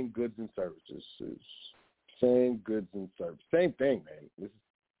same goods and services. Same goods and services. Same thing, man. This is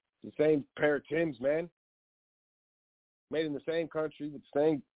the same pair of Timbs, man. Made in the same country with the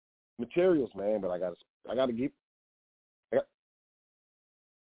same materials, man. But you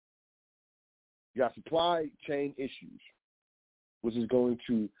got supply chain issues, which is going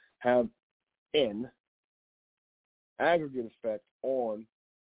to have an aggregate effect on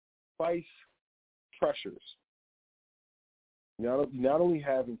price pressures. You not only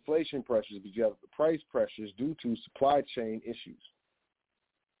have inflation pressures, but you have the price pressures due to supply chain issues,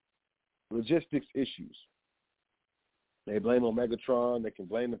 logistics issues. They blame on Megatron. They can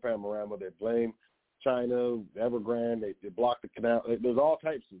blame the Panorama. They blame China, Evergrande. They block the canal. There's all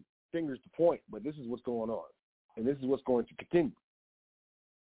types of fingers to point, but this is what's going on, and this is what's going to continue.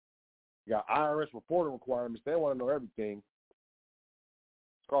 You got IRS reporting requirements. They want to know everything.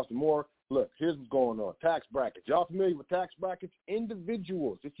 It's costing more. Look, here's what's going on. Tax brackets. Y'all familiar with tax brackets?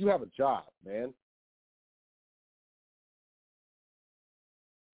 Individuals, if you have a job, man,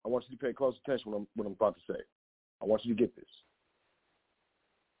 I want you to pay close attention to what I'm about to say. I want you to get this.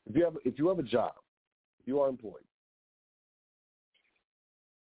 If you have a job, if you are employed,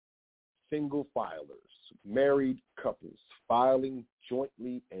 single filers, married couples, filing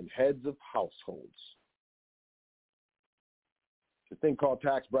jointly, and heads of households. It's a thing called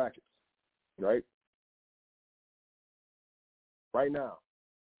tax brackets, right? Right now,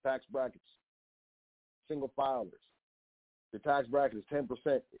 tax brackets, single filers. The tax bracket is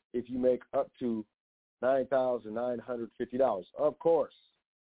 10% if you make up to $9,950. Of course,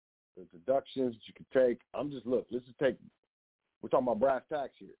 there's deductions that you can take. We're talking about brass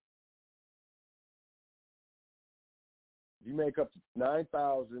tacks here. If you make up to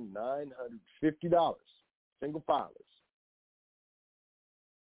 $9,950, single filers,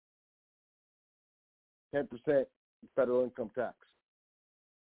 10% federal income tax,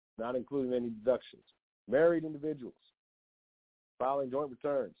 not including any deductions. Married individuals filing joint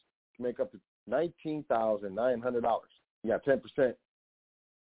returns can make up to $19,900. You got 10%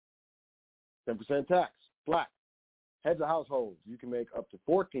 tax, flat. Heads of households, you can make up to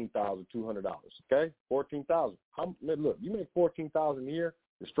 $14,200. Okay, $14,000. Look, you make $14,000 a year,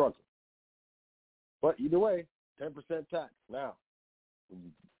 you're struggling. But either way, 10% tax. Now, when you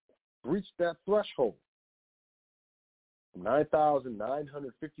reach that threshold, from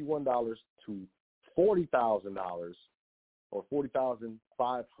 $9,951 to $40,000 or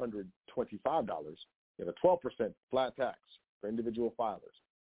 $40,525, you have a 12% flat tax for individual filers.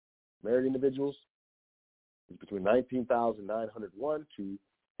 Married individuals, is between $19,901 to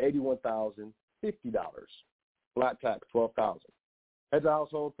 $81,050. Flat tax, $12,000. Heads of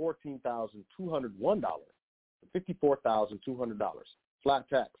household, $14,201 to $54,200. Flat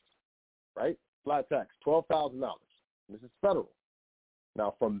tax, right? Flat tax, $12,000. This is federal.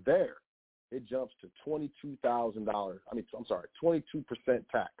 Now from there, it jumps to $22,000. 22%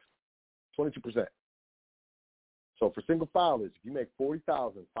 tax, 22%. So for single filers, if you make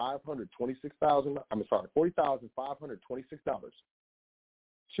 $40,526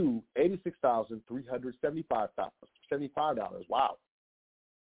 to $86,375. Wow.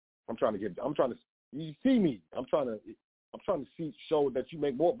 You see me. I'm trying to show that you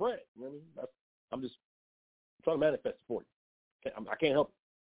make more bread. You know what I mean? I'm trying to manifest it for you. I can't help it.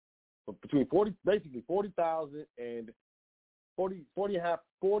 But between 40,000 and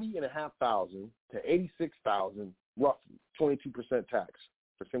 40,500 to 86,000, roughly 22% tax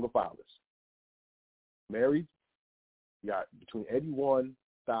for single filers. Married, you got between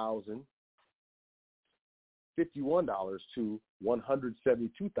 $81,051 to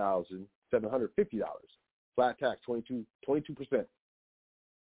 $172,750. Flat tax, 22%.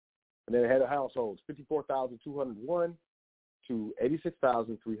 And then head of households, $54,201 to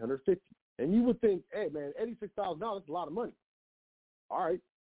 $86,350. And you would think, hey, man, $86,000 is a lot of money. All right.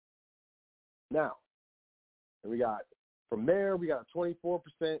 Now, and we got, from there, we got 24%,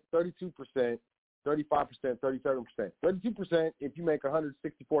 32%, 35%, 37%. 32% if you make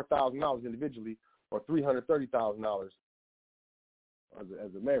 $164,000 individually, or $330,000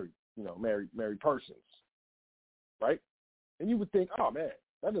 as a married persons, right? And you would think, oh man,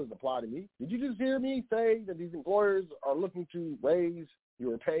 that doesn't apply to me. Did you just hear me say that these employers are looking to raise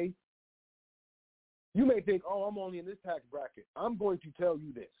your pay? You may think, oh, I'm only in this tax bracket. I'm going to tell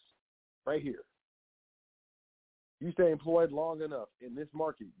you this right here. You stay employed long enough in this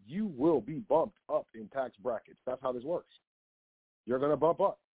market, you will be bumped up in tax brackets. That's how this works. You're going to bump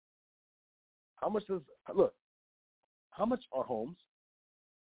up. How much are homes?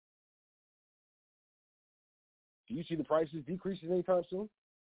 Do you see the prices decreasing anytime soon?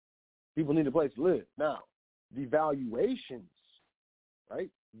 People need a place to live. Now, the valuations,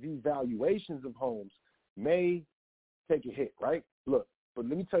 right? The valuations of homes may take a hit, right? Look, but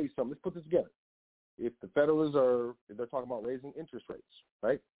let me tell you something. Let's put this together. If the Federal Reserve, if they're talking about raising interest rates,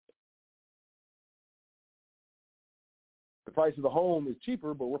 right? The price of the home is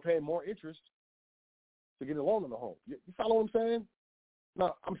cheaper, but we're paying more interest to get a loan on the home. You follow what I'm saying?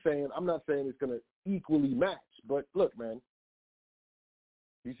 No, I'm not saying it's going to equally match, but look, man,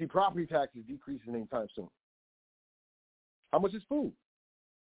 you see property taxes decreasing anytime soon. How much is food?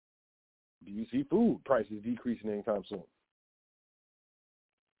 Do you see food prices decreasing anytime soon?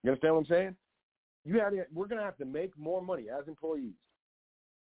 You understand what I'm saying? We're going to have to make more money as employees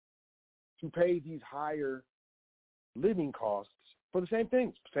to pay these higher living costs for the same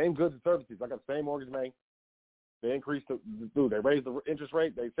things, same goods and services. I got the same mortgage bank. They raised the interest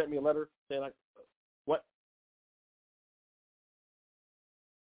rate. They sent me a letter saying, like, what?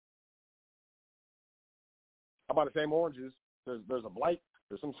 How about the same oranges? There's a blight.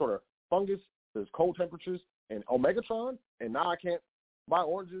 There's some sort of fungus. There's cold temperatures and Omegatron, and now I can't buy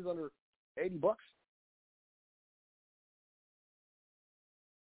oranges under $80.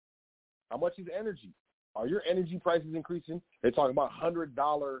 How much is energy? Are your energy prices increasing? They're talking about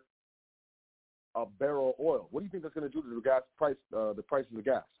 $100 a barrel of oil. What do you think that's going to do to the gas price? The prices of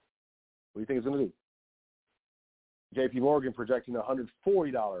gas. What do you think it's going to do? J.P. Morgan projecting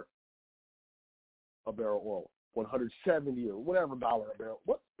 $140 a barrel of oil, $170 or whatever dollar a barrel.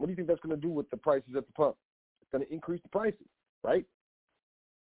 What do you think that's going to do with the prices at the pump? It's going to increase the prices, right?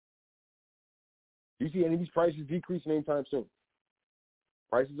 Do you see any of these prices decreasing anytime soon?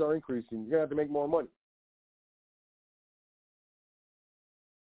 Prices are increasing. You're going to have to make more money.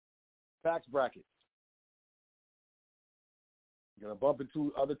 Tax brackets. You're going to bump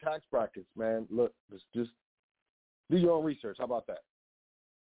into other tax brackets, man. Look, just do your own research. How about that?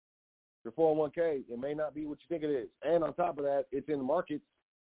 Your 401k, it may not be what you think it is. And on top of that, it's in the markets.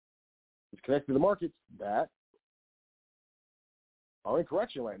 It's connected to the markets that are in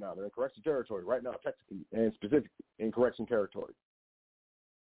correction right now. They're in correction territory right now, technically and specifically in correction territory.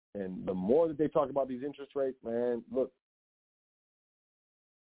 And the more that they talk about these interest rates, man, look,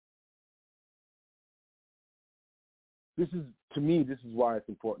 to me, this is why it's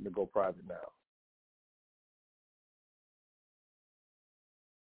important to go private now.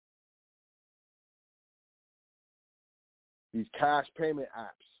 These cash payment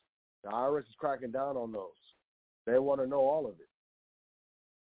apps, the IRS is cracking down on those. They want to know all of it.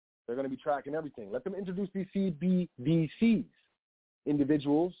 They're going to be tracking everything. Let them introduce these CBDCs.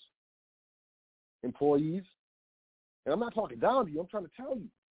 Individuals, employees, And I'm not talking down to you. I'm trying to tell you.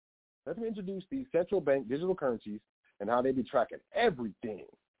 Let me introduce these central bank digital currencies and how they be tracking everything.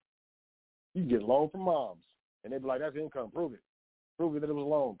 You can get a loan from moms, and they be like, that's income. Prove it. Prove it that it was a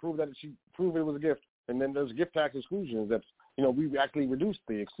loan. Prove it was a gift. And then there's gift tax exclusions. That's, we actually reduced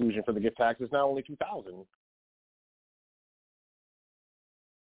the exclusion for the gift tax. It's now only $2,000.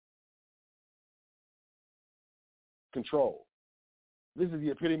 Control. This is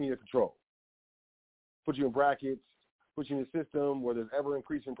the epitome of control. Put you in brackets, put you in a system where there's ever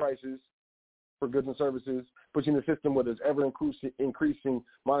increasing prices for goods and services, put you in a system where there's ever increasing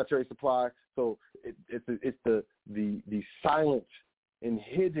monetary supply. So it's the silent and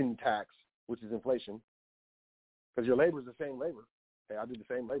hidden tax, which is inflation, because your labor is the same labor. Hey, I did the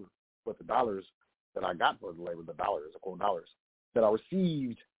same labor, but the dollars that I got for the labor, the dollars that I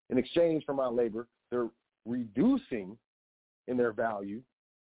received in exchange for my labor, they're reducing in their value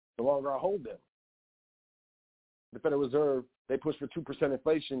the longer I hold them. The Federal Reserve, they push for 2%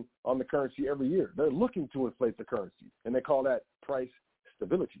 inflation on the currency every year. They're looking to inflate the currency, and they call that price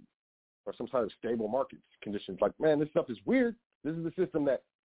stability or some sort of stable market conditions. Like, man, this stuff is weird. This is the system that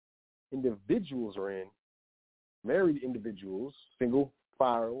individuals are in, married individuals, single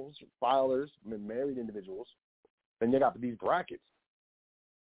filers, married individuals, and they got these brackets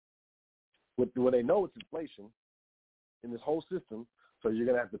where they know it's inflation in this whole system, so you're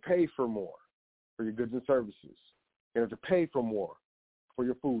going to have to pay for more for your goods and services. You're going to have to pay for more for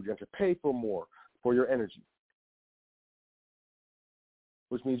your food. You have to pay for more for your energy,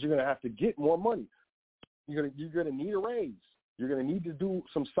 which means you're going to have to get more money. You're going to need a raise. You're going to need to do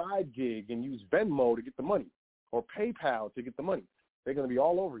some side gig and use Venmo to get the money or PayPal to get the money. They're going to be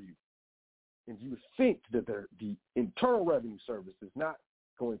all over you. And you think that the Internal Revenue Service is not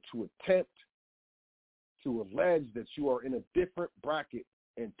going to attempt to allege that you are in a different bracket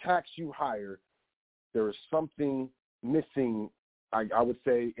and tax you higher. There is something missing, I would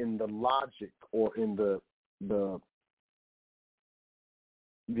say, in the logic or in the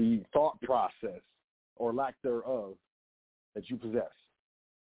thought process or lack thereof that you possess.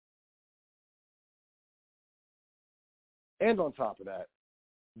 And on top of that,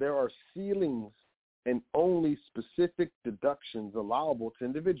 there are ceilings and only specific deductions allowable to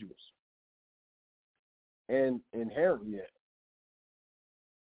individuals. And inherently,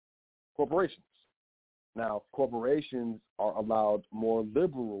 corporations. Now, corporations are allowed more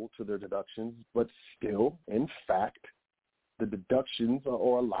liberal to their deductions, but still, in fact, the deductions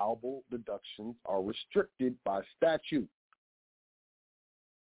or allowable deductions are restricted by statute.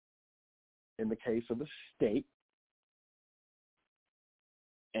 In the case of a state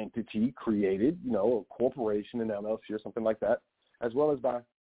entity created, a corporation, an LLC or something like that, as well as by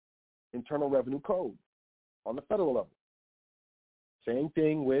Internal Revenue Code on the federal level. Same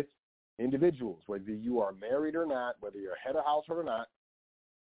thing with individuals, whether you are married or not, whether you're head of household or not.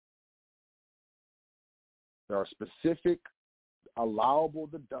 There are specific allowable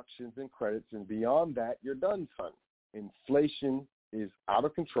deductions and credits, and beyond that, you're done, son. Inflation is out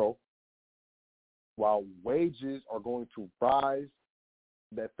of control. While wages are going to rise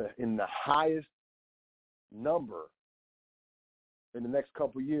in the highest number in the next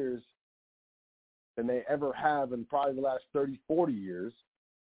couple of years than they ever have in probably the last 30, 40 years.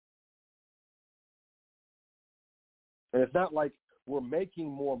 And it's not like we're making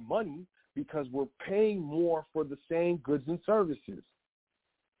more money because we're paying more for the same goods and services.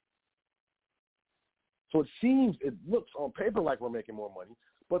 So it looks on paper like we're making more money,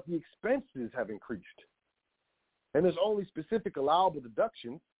 but the expenses have increased. And there's only specific allowable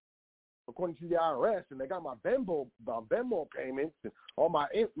deductions according to the IRS, and they got my Venmo payments and all my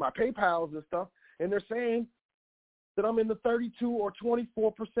PayPals and stuff, and they're saying that I'm in the 32 or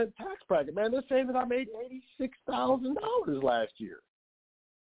 24% tax bracket. Man, they're saying that I made $86,000 last year.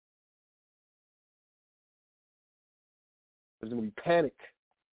 There's going to be panic.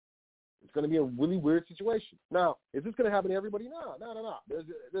 It's going to be a really weird situation. Now, is this going to happen to everybody? No.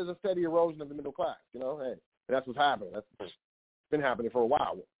 There's a steady erosion of the middle class. Hey, that's what's happening. That's been happening for a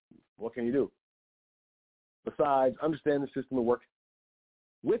while. What can you do? Besides, understand the system and work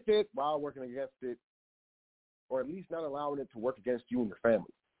with it while working against it, or at least not allowing it to work against you and your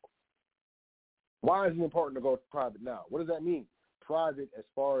family. Why is it important to go private now? What does that mean? Private as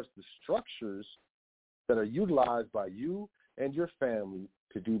far as the structures that are utilized by you and your family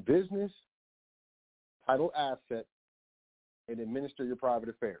to do business, title assets, and administer your private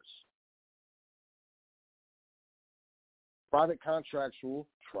affairs. Private contractual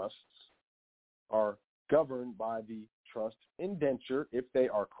trusts are governed by the trust indenture if they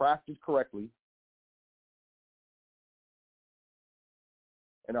are crafted correctly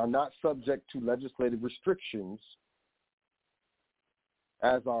and are not subject to legislative restrictions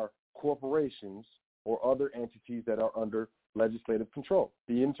as are corporations or other entities that are under legislative control.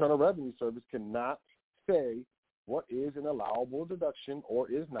 The Internal Revenue Service cannot say what is an allowable deduction or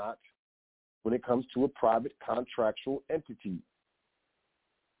is not when it comes to a private contractual entity.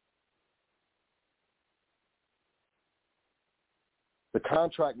 The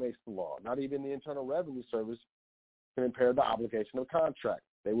contract makes the law. Not even the Internal Revenue Service can impair the obligation of contract.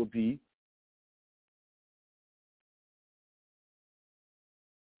 They would be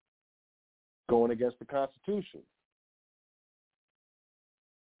going against the Constitution.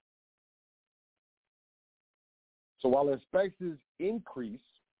 So while expenses increase,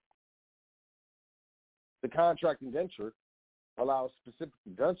 the contract indenture allows specific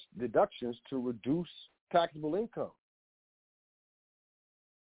deductions to reduce taxable income.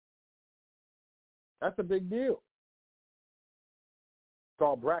 That's a big deal. It's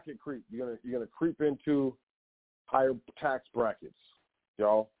called bracket creep. You're gonna creep into higher tax brackets,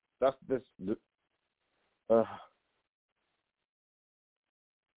 y'all. That's this.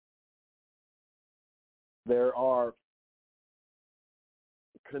 There are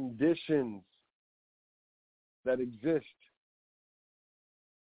conditions that exist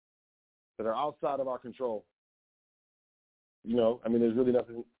that are outside of our control. You know, I mean, there's really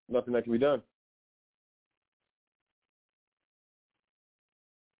nothing that can be done.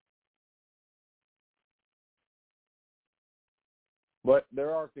 But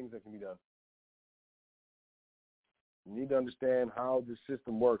there are things that can be done. You need to understand how the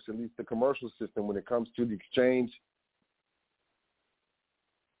system works, at least the commercial system, when it comes to the exchange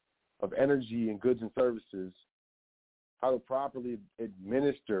of energy and goods and services, how to properly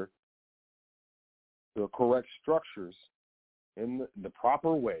administer the correct structures in the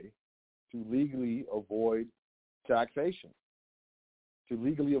proper way to legally avoid taxation, to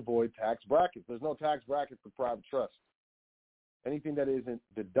legally avoid tax brackets. There's no tax bracket for private trust. Anything that isn't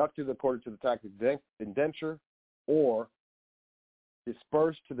deducted according to the tax indenture or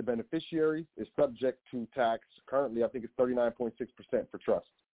dispersed to the beneficiaries is subject to tax. Currently, I think it's 39.6% for trust.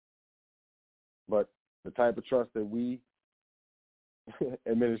 But the type of trust that we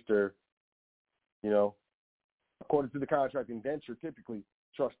administer, you know, according to the contract indenture, typically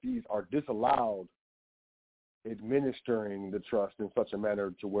trustees are disallowed administering the trust in such a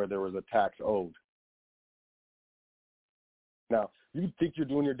manner to where there was a tax owed. Now, you think you're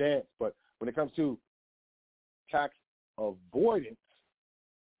doing your dance, but when it comes to tax avoidance,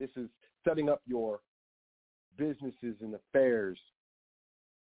 this is setting up your businesses and affairs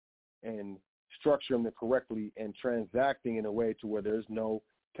and structuring them correctly and transacting in a way to where there's no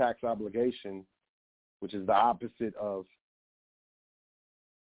tax obligation, which is the opposite of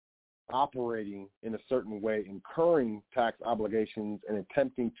operating in a certain way, incurring tax obligations and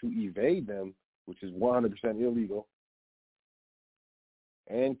attempting to evade them, which is 100% illegal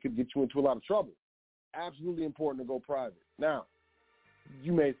and could get you into a lot of trouble. Absolutely important to go private. Now,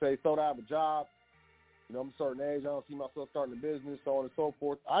 you may say, so I have a job, you know, I'm a certain age, I don't see myself starting a business, so on and so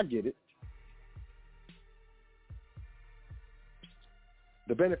forth. I get it.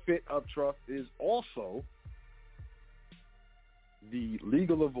 The benefit of trust is also the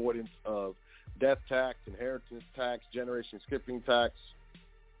legal avoidance of death tax, inheritance tax, generation skipping tax,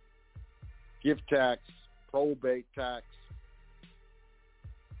 gift tax, probate tax.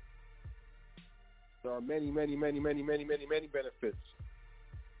 There are many, many, many, many, many, many, many benefits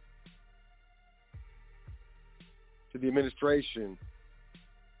to the administration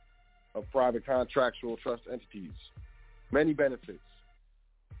of private contractual trust entities. Many benefits.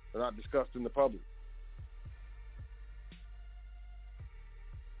 They're not discussed in the public.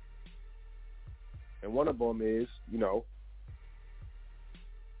 And one of them is, you know,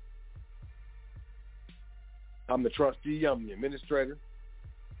 I'm the trustee, I'm the administrator,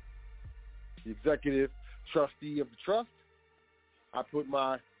 the executive trustee of the trust. I put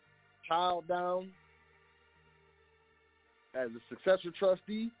my child down as a successor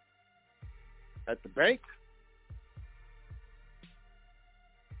trustee at the bank.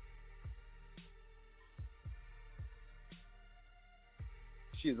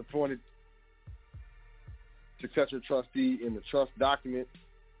 She is appointed successor trustee in the trust document.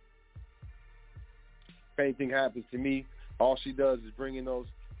 If anything happens to me, all she does is bring in those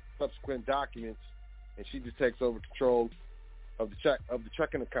subsequent documents, and she just takes over control of the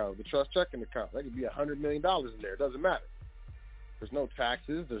checking account, the trust checking account. That could be $100 million in there. It doesn't matter. There's no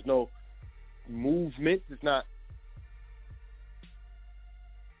taxes. There's no movement. It's not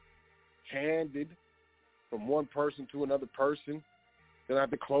handed from one person to another person. They don't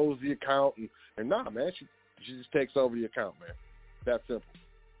have to close the account. And nah, man, she just takes over the account, man. That simple.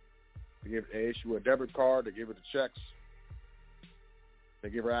 They issue a debit card. They give her the checks. They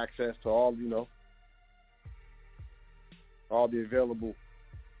give her access to all, all the available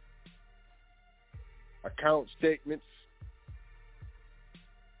account statements.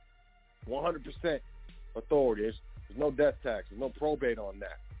 100% authority. There's no death tax. There's no probate on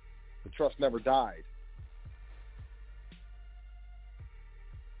that. The trust never died.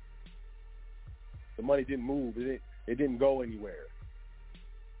 The money didn't move. It didn't go anywhere.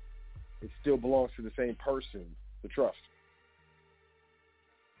 It still belongs to the same person, the trust.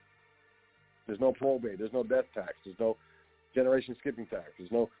 There's no probate. There's no death tax. There's no generation skipping tax.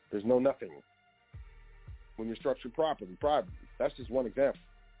 There's no nothing. When you're structured properly, privately. That's just one example.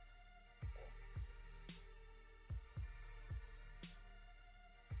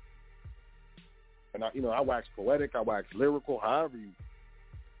 And I wax poetic, I wax lyrical, however you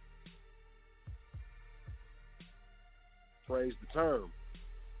phrase the term,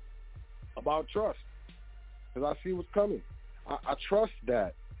 about trust, because I see what's coming. I trust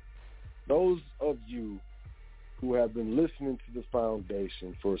that those of you who have been listening to the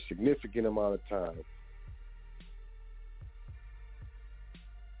foundation for a significant amount of time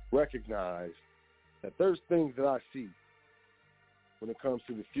recognize that there's things that I see when it comes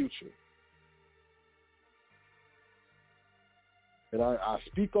to the future. And I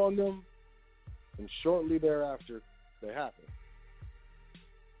speak on them, and shortly thereafter, they happen.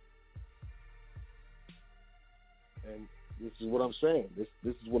 And this is what I'm saying. This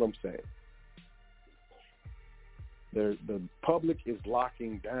is what I'm saying. The public is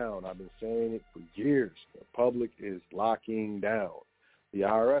locking down. I've been saying it for years. The public is locking down. The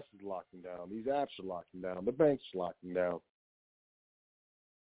IRS is locking down. These apps are locking down. The banks are locking down.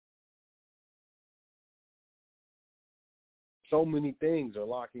 So many things are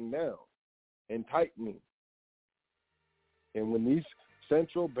locking down and tightening. And when these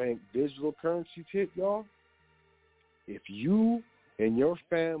central bank digital currencies hit, y'all, if you and your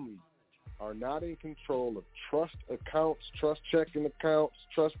family are not in control of trust accounts, trust checking accounts,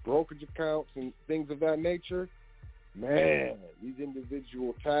 trust brokerage accounts, and things of that nature, man, these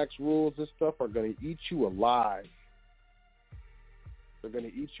individual tax rules and stuff are going to eat you alive. They're going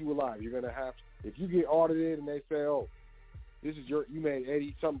to eat you alive. You're going to have, if you get audited and they say, oh, this is you made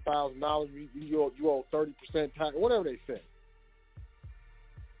 $80-something thousand, you owe 30% tax, whatever they say.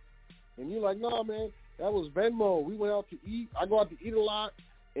 And you're like, no, man, that was Venmo. We went out to eat. I go out to eat a lot,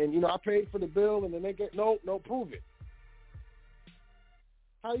 and, I paid for the bill, and then they get, no, prove it.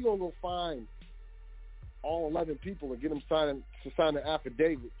 How you going to go find all 11 people and get them to sign an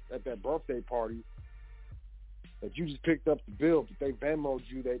affidavit at that birthday party that you just picked up the bill, that they Venmo'd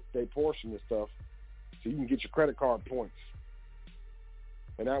you, they portion of stuff, so you can get your credit card points?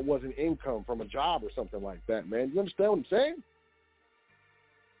 And that wasn't income from a job or something like that, man. You understand what I'm saying?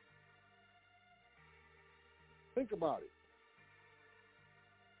 Think about it.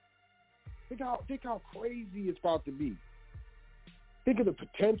 Think how crazy it's about to be. Think of the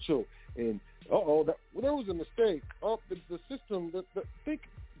potential. And there was a mistake. Oh, the system.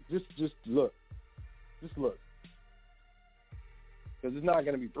 Just look. Just look. Because it's not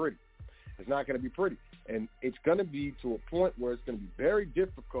going to be pretty. It's not going to be pretty. And it's going to be to a point where it's going to be very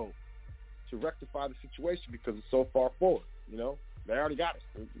difficult to rectify the situation because it's so far forward. They already got us.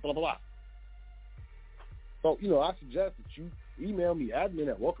 Blah, blah, blah. So, I suggest that you email me,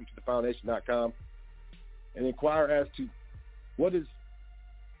 admin@welcometothefoundation.com, and inquire as to what is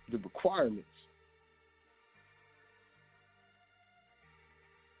the requirements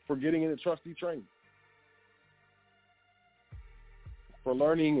for getting into trustee training, for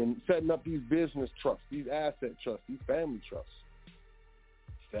learning and setting up these business trusts, these asset trusts, these family trusts,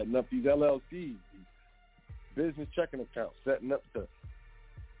 setting up these LLCs, these business checking accounts, setting up the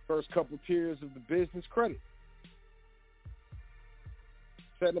first couple tiers of the business credit,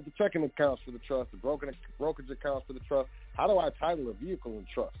 setting up the checking accounts for the trust, the brokerage accounts for the trust. How do I title a vehicle in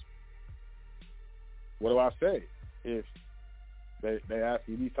trust? What do I say if they ask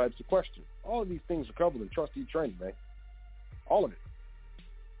me these types of questions? All of these things are covered in trustee training, man. All of it.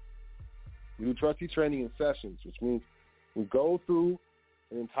 We do trustee training in sessions, which means we go through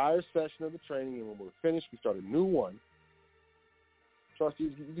an entire session of the training, and when we're finished, we start a new one.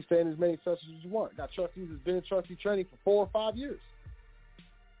 Trustees, you can stay in as many sessions as you want. Got trustees that's been in trustee training for 4 or 5 years.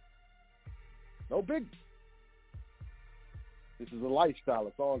 No big. This is a lifestyle.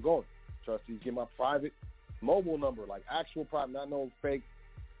 It's ongoing. Trustees get my private mobile number, like actual private, not no fake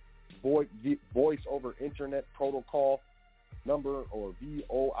voice over internet protocol number or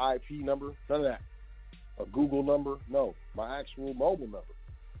VoIP number. None of that. A Google number. No. My actual mobile number.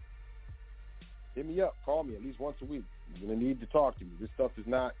 Hit me up. Call me at least once a week. You're going to need to talk to me. This stuff is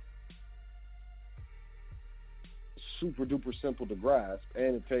not super duper simple to grasp,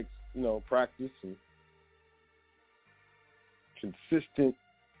 and it takes, practice and consistent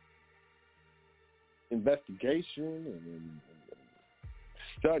investigation and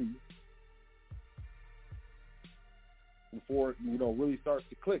study before it, really starts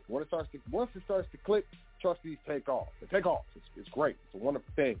to click. Once it starts to click, trust these take off. They take off. It's great. It's a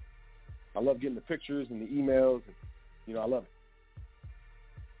wonderful thing. I love getting the pictures and the emails, and, I love it.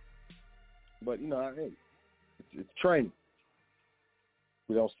 But, hey, it's training.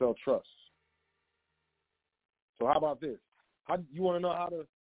 We don't sell trust. So how about this? You want to know how to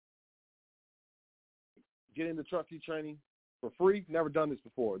get into trustee training for free? Never done this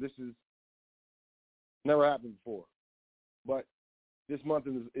before. This is never happened before. But this month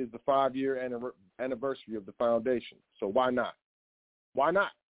is the 5-year anniversary of the foundation. So why not? Why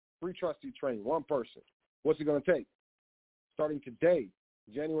not? Free trustee training, one person. What's it going to take? Starting today,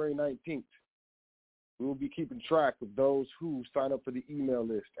 January 19th, we will be keeping track of those who sign up for the email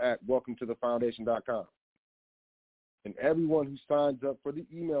list at welcometothefoundation.com. And everyone who signs up for the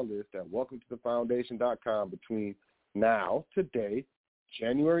email list at welcometothefoundation.com between now, today,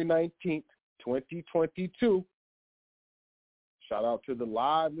 January 19th, 2022, shout out to the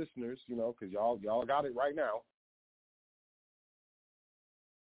live listeners, because y'all got it right now.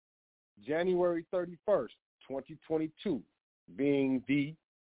 January 31st, 2022, being the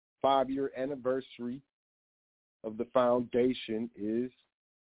 5-year anniversary of the foundation, is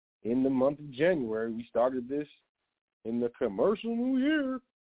in the month of January. We started this in the commercial new year.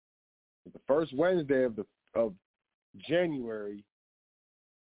 The first Wednesday of January,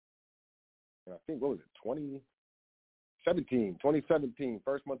 and I think, what was it, 2017,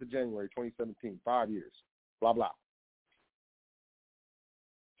 first month of January, 2017, 5 years, blah, blah.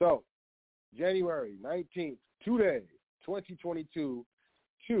 So, January 19th, today, 2022,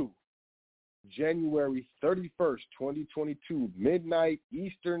 to January 31st, 2022, midnight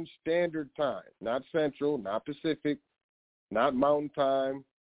Eastern Standard Time, not Central, not Pacific, not Mountain Time.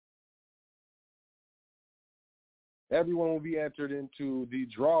 Everyone will be entered into the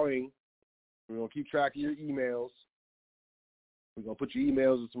drawing. We're going to keep track of your emails. We're going to put your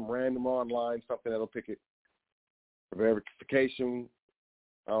emails in some random online, something that'll pick it for verification.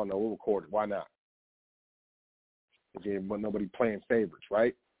 I don't know, we'll record it. Why not? Again, but nobody playing favorites,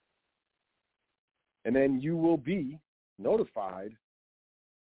 right? And then you will be notified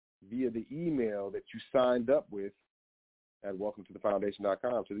via the email that you signed up with at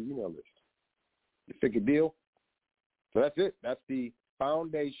welcometothefoundation.com to the email list. You think a deal? So that's it. That's the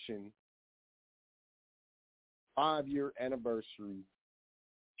foundation 5-year anniversary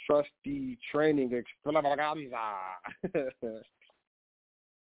trustee training extravaganza.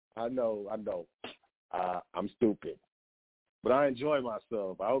 I know. I'm stupid. But I enjoy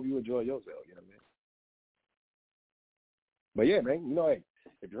myself. I hope you enjoy yourself, you know what I mean? But yeah, man, hey,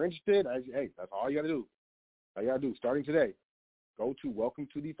 if you're interested, hey, that's all you got to do. All you got to do, starting today, go to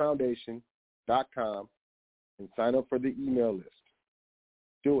welcometothefoundation.com and sign up for the email list.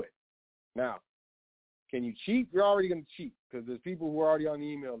 Do it. Now, can you cheat? You're already going to cheat because there's people who are already on the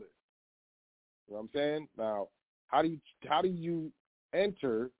email list. You know what I'm saying? Now, how do you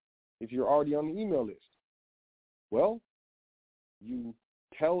enter if you're already on the email list? Well, you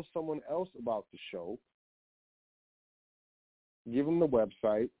tell someone else about the show, give them the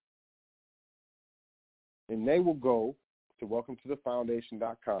website, and they will go to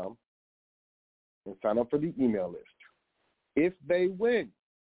welcometothefoundation.com and sign up for the email list. If they win,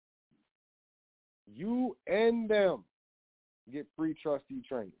 you and them get free trustee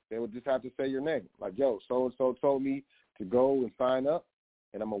training. They would just have to say your name. Like, yo, so-and-so told me to go and sign up,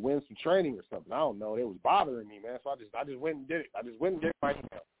 and I'm going to win some training or something. I don't know. It was bothering me, man. So I just went and did it. I just went and did my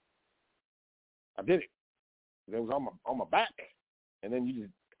email. I did it. It was on my back. And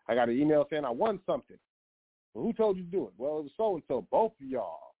then I got an email saying I won something. Well, who told you to do it? Well, it was so-and-so. Both of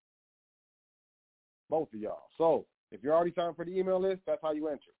y'all. So if you're already signed for the email list, that's how you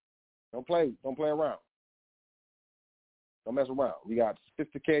enter. Don't play around. Don't mess around. We got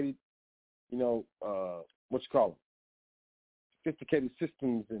sophisticated, sophisticated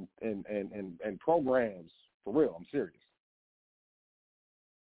systems and programs. For real, I'm serious.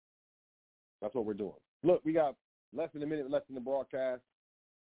 That's what we're doing. Look, we got less than a minute left in the broadcast.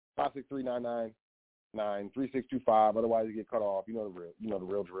 563-999-3625. Otherwise, you get cut off. You know the real. You know the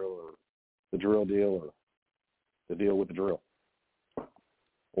real drill, or the drill deal, or the deal with the drill,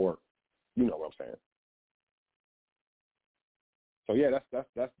 or you know what I'm saying. So yeah, that's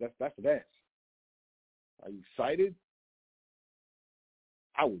the dance. Are you excited?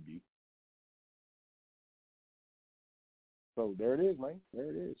 I would be. So there it is, man. There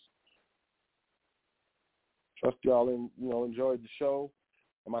it is. Trust y'all enjoyed the show.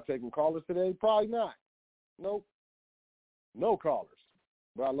 Am I taking callers today? Probably not. Nope. No callers.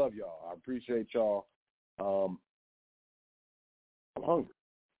 But I love y'all. I appreciate y'all. I'm hungry.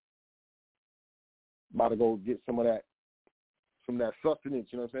 About to go get some of that sustenance,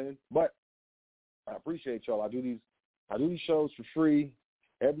 you know what I'm saying? But I appreciate y'all. I do these shows for free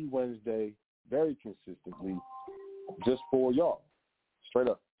every Wednesday, very consistently, just for y'all. Straight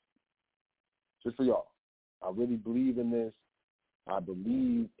up. Just for y'all. I really believe in this. I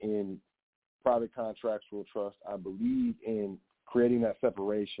believe in private contractual trust. I believe in creating that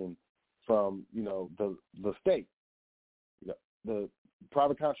separation from, the state. The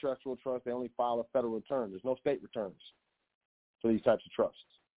private contractual trust, they only file a federal return. There's no state returns for these types of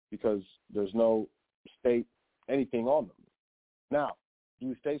trusts because there's no state anything on them. Now, do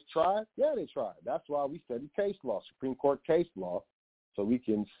the states try? Yeah, they try. That's why we study case law, Supreme Court case law, so we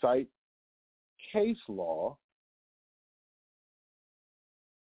can cite case law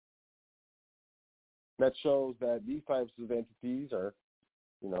that shows that these types of entities are,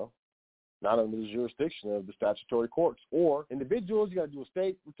 not under the jurisdiction of the statutory courts. Or individuals, you got to do a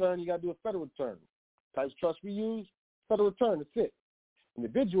state return, you got to do a federal return. Types of trust we use, federal return, that's it.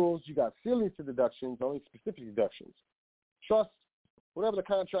 Individuals, you got ceilings to deductions, only specific deductions. Trust, whatever the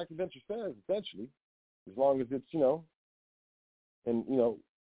contract adventure says, essentially, as long as it's,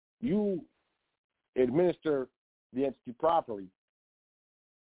 you administer the entity properly,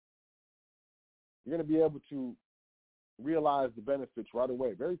 you're going to be able to realize the benefits right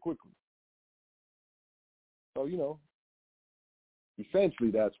away, very quickly. So,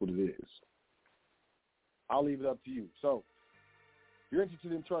 essentially that's what it is. I'll leave it up to you. So, if you're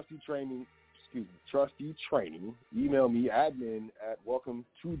interested in trustee training, email me,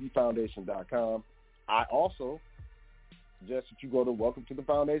 admin@welcometothefoundation.com. I also suggest that you go to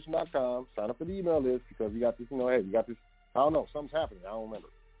welcometothefoundation.com, sign up for the email list because we got this, we got this, I don't know, something's happening. I don't remember.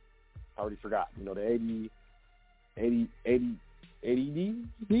 I already forgot. The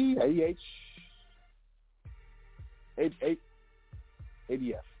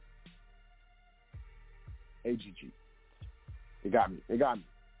ADF, AGG. It got me.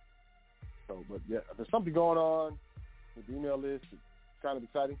 So, but yeah, there's something going on with the email list. It's kind of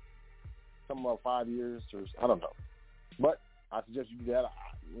exciting. Something about 5 years or I don't know. But I suggest you do that.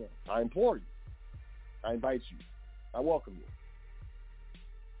 I implore you. I invite you. I welcome you.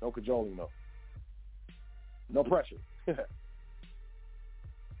 No cajoling, though. No pressure.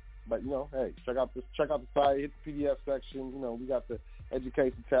 But hey, check out the site, hit the PDF section. We got the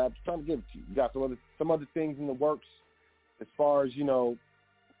education tab. Just trying to give it to you. We got some other things in the works as far as the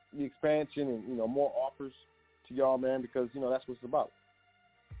expansion and more offers to y'all, man, because that's what it's about.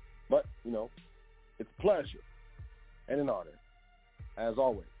 But it's a pleasure and an honor, as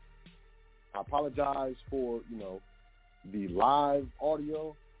always. I apologize for the live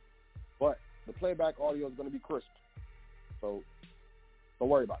audio, but the playback audio is going to be crisp, so don't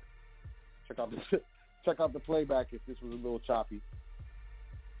worry about it. Check out the playback if this was a little choppy.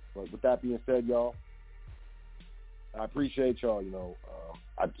 But with that being said, y'all, I appreciate y'all.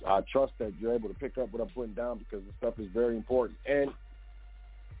 I trust that you're able to pick up what I'm putting down because this stuff is very important, and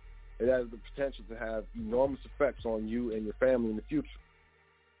it has the potential to have enormous effects on you and your family in the future.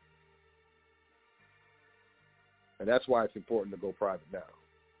 And that's why it's important to go private now.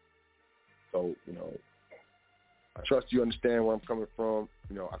 So, I trust you understand where I'm coming from.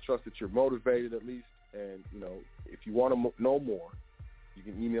 I trust that you're motivated at least. And, if you want to know more, you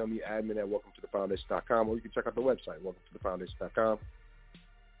can email me, admin@welcometothefoundation.com, or you can check out the website, welcometothefoundation.com.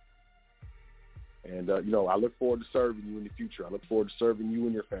 And, I look forward to serving you in the future. I look forward to serving you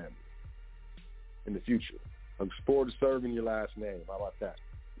and your family in the future. I look forward to serving your last name. How about that?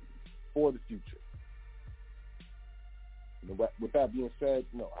 For the future. With that being said,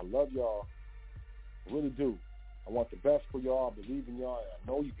 I love y'all. I really do. I want the best for y'all. I believe in y'all, and I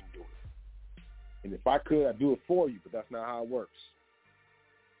know you can do it. And if I could, I'd do it for you, but that's not how it works.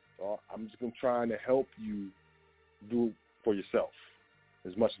 So I'm just going to try to help you do it for yourself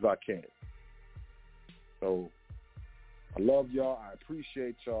as much as I can. So I love y'all. I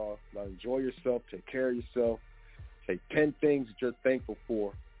appreciate y'all. Now enjoy yourself. Take care of yourself. Take 10 things that you're thankful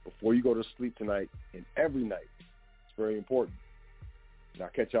for before you go to sleep tonight and every night. It's very important. And I'll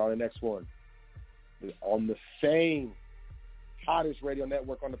catch y'all in the next one. On the same hottest radio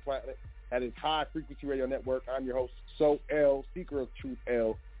network on the planet, that is High Frequency Radio Network. I'm your host, So L, Speaker of Truth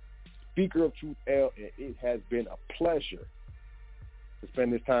L, and it has been a pleasure to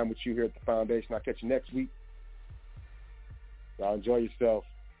spend this time with you here at the Foundation. I'll catch you next week. Y'all enjoy yourself.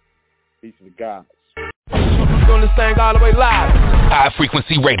 Peace to the guys. Doing this thing all the way live. High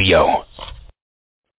Frequency Radio.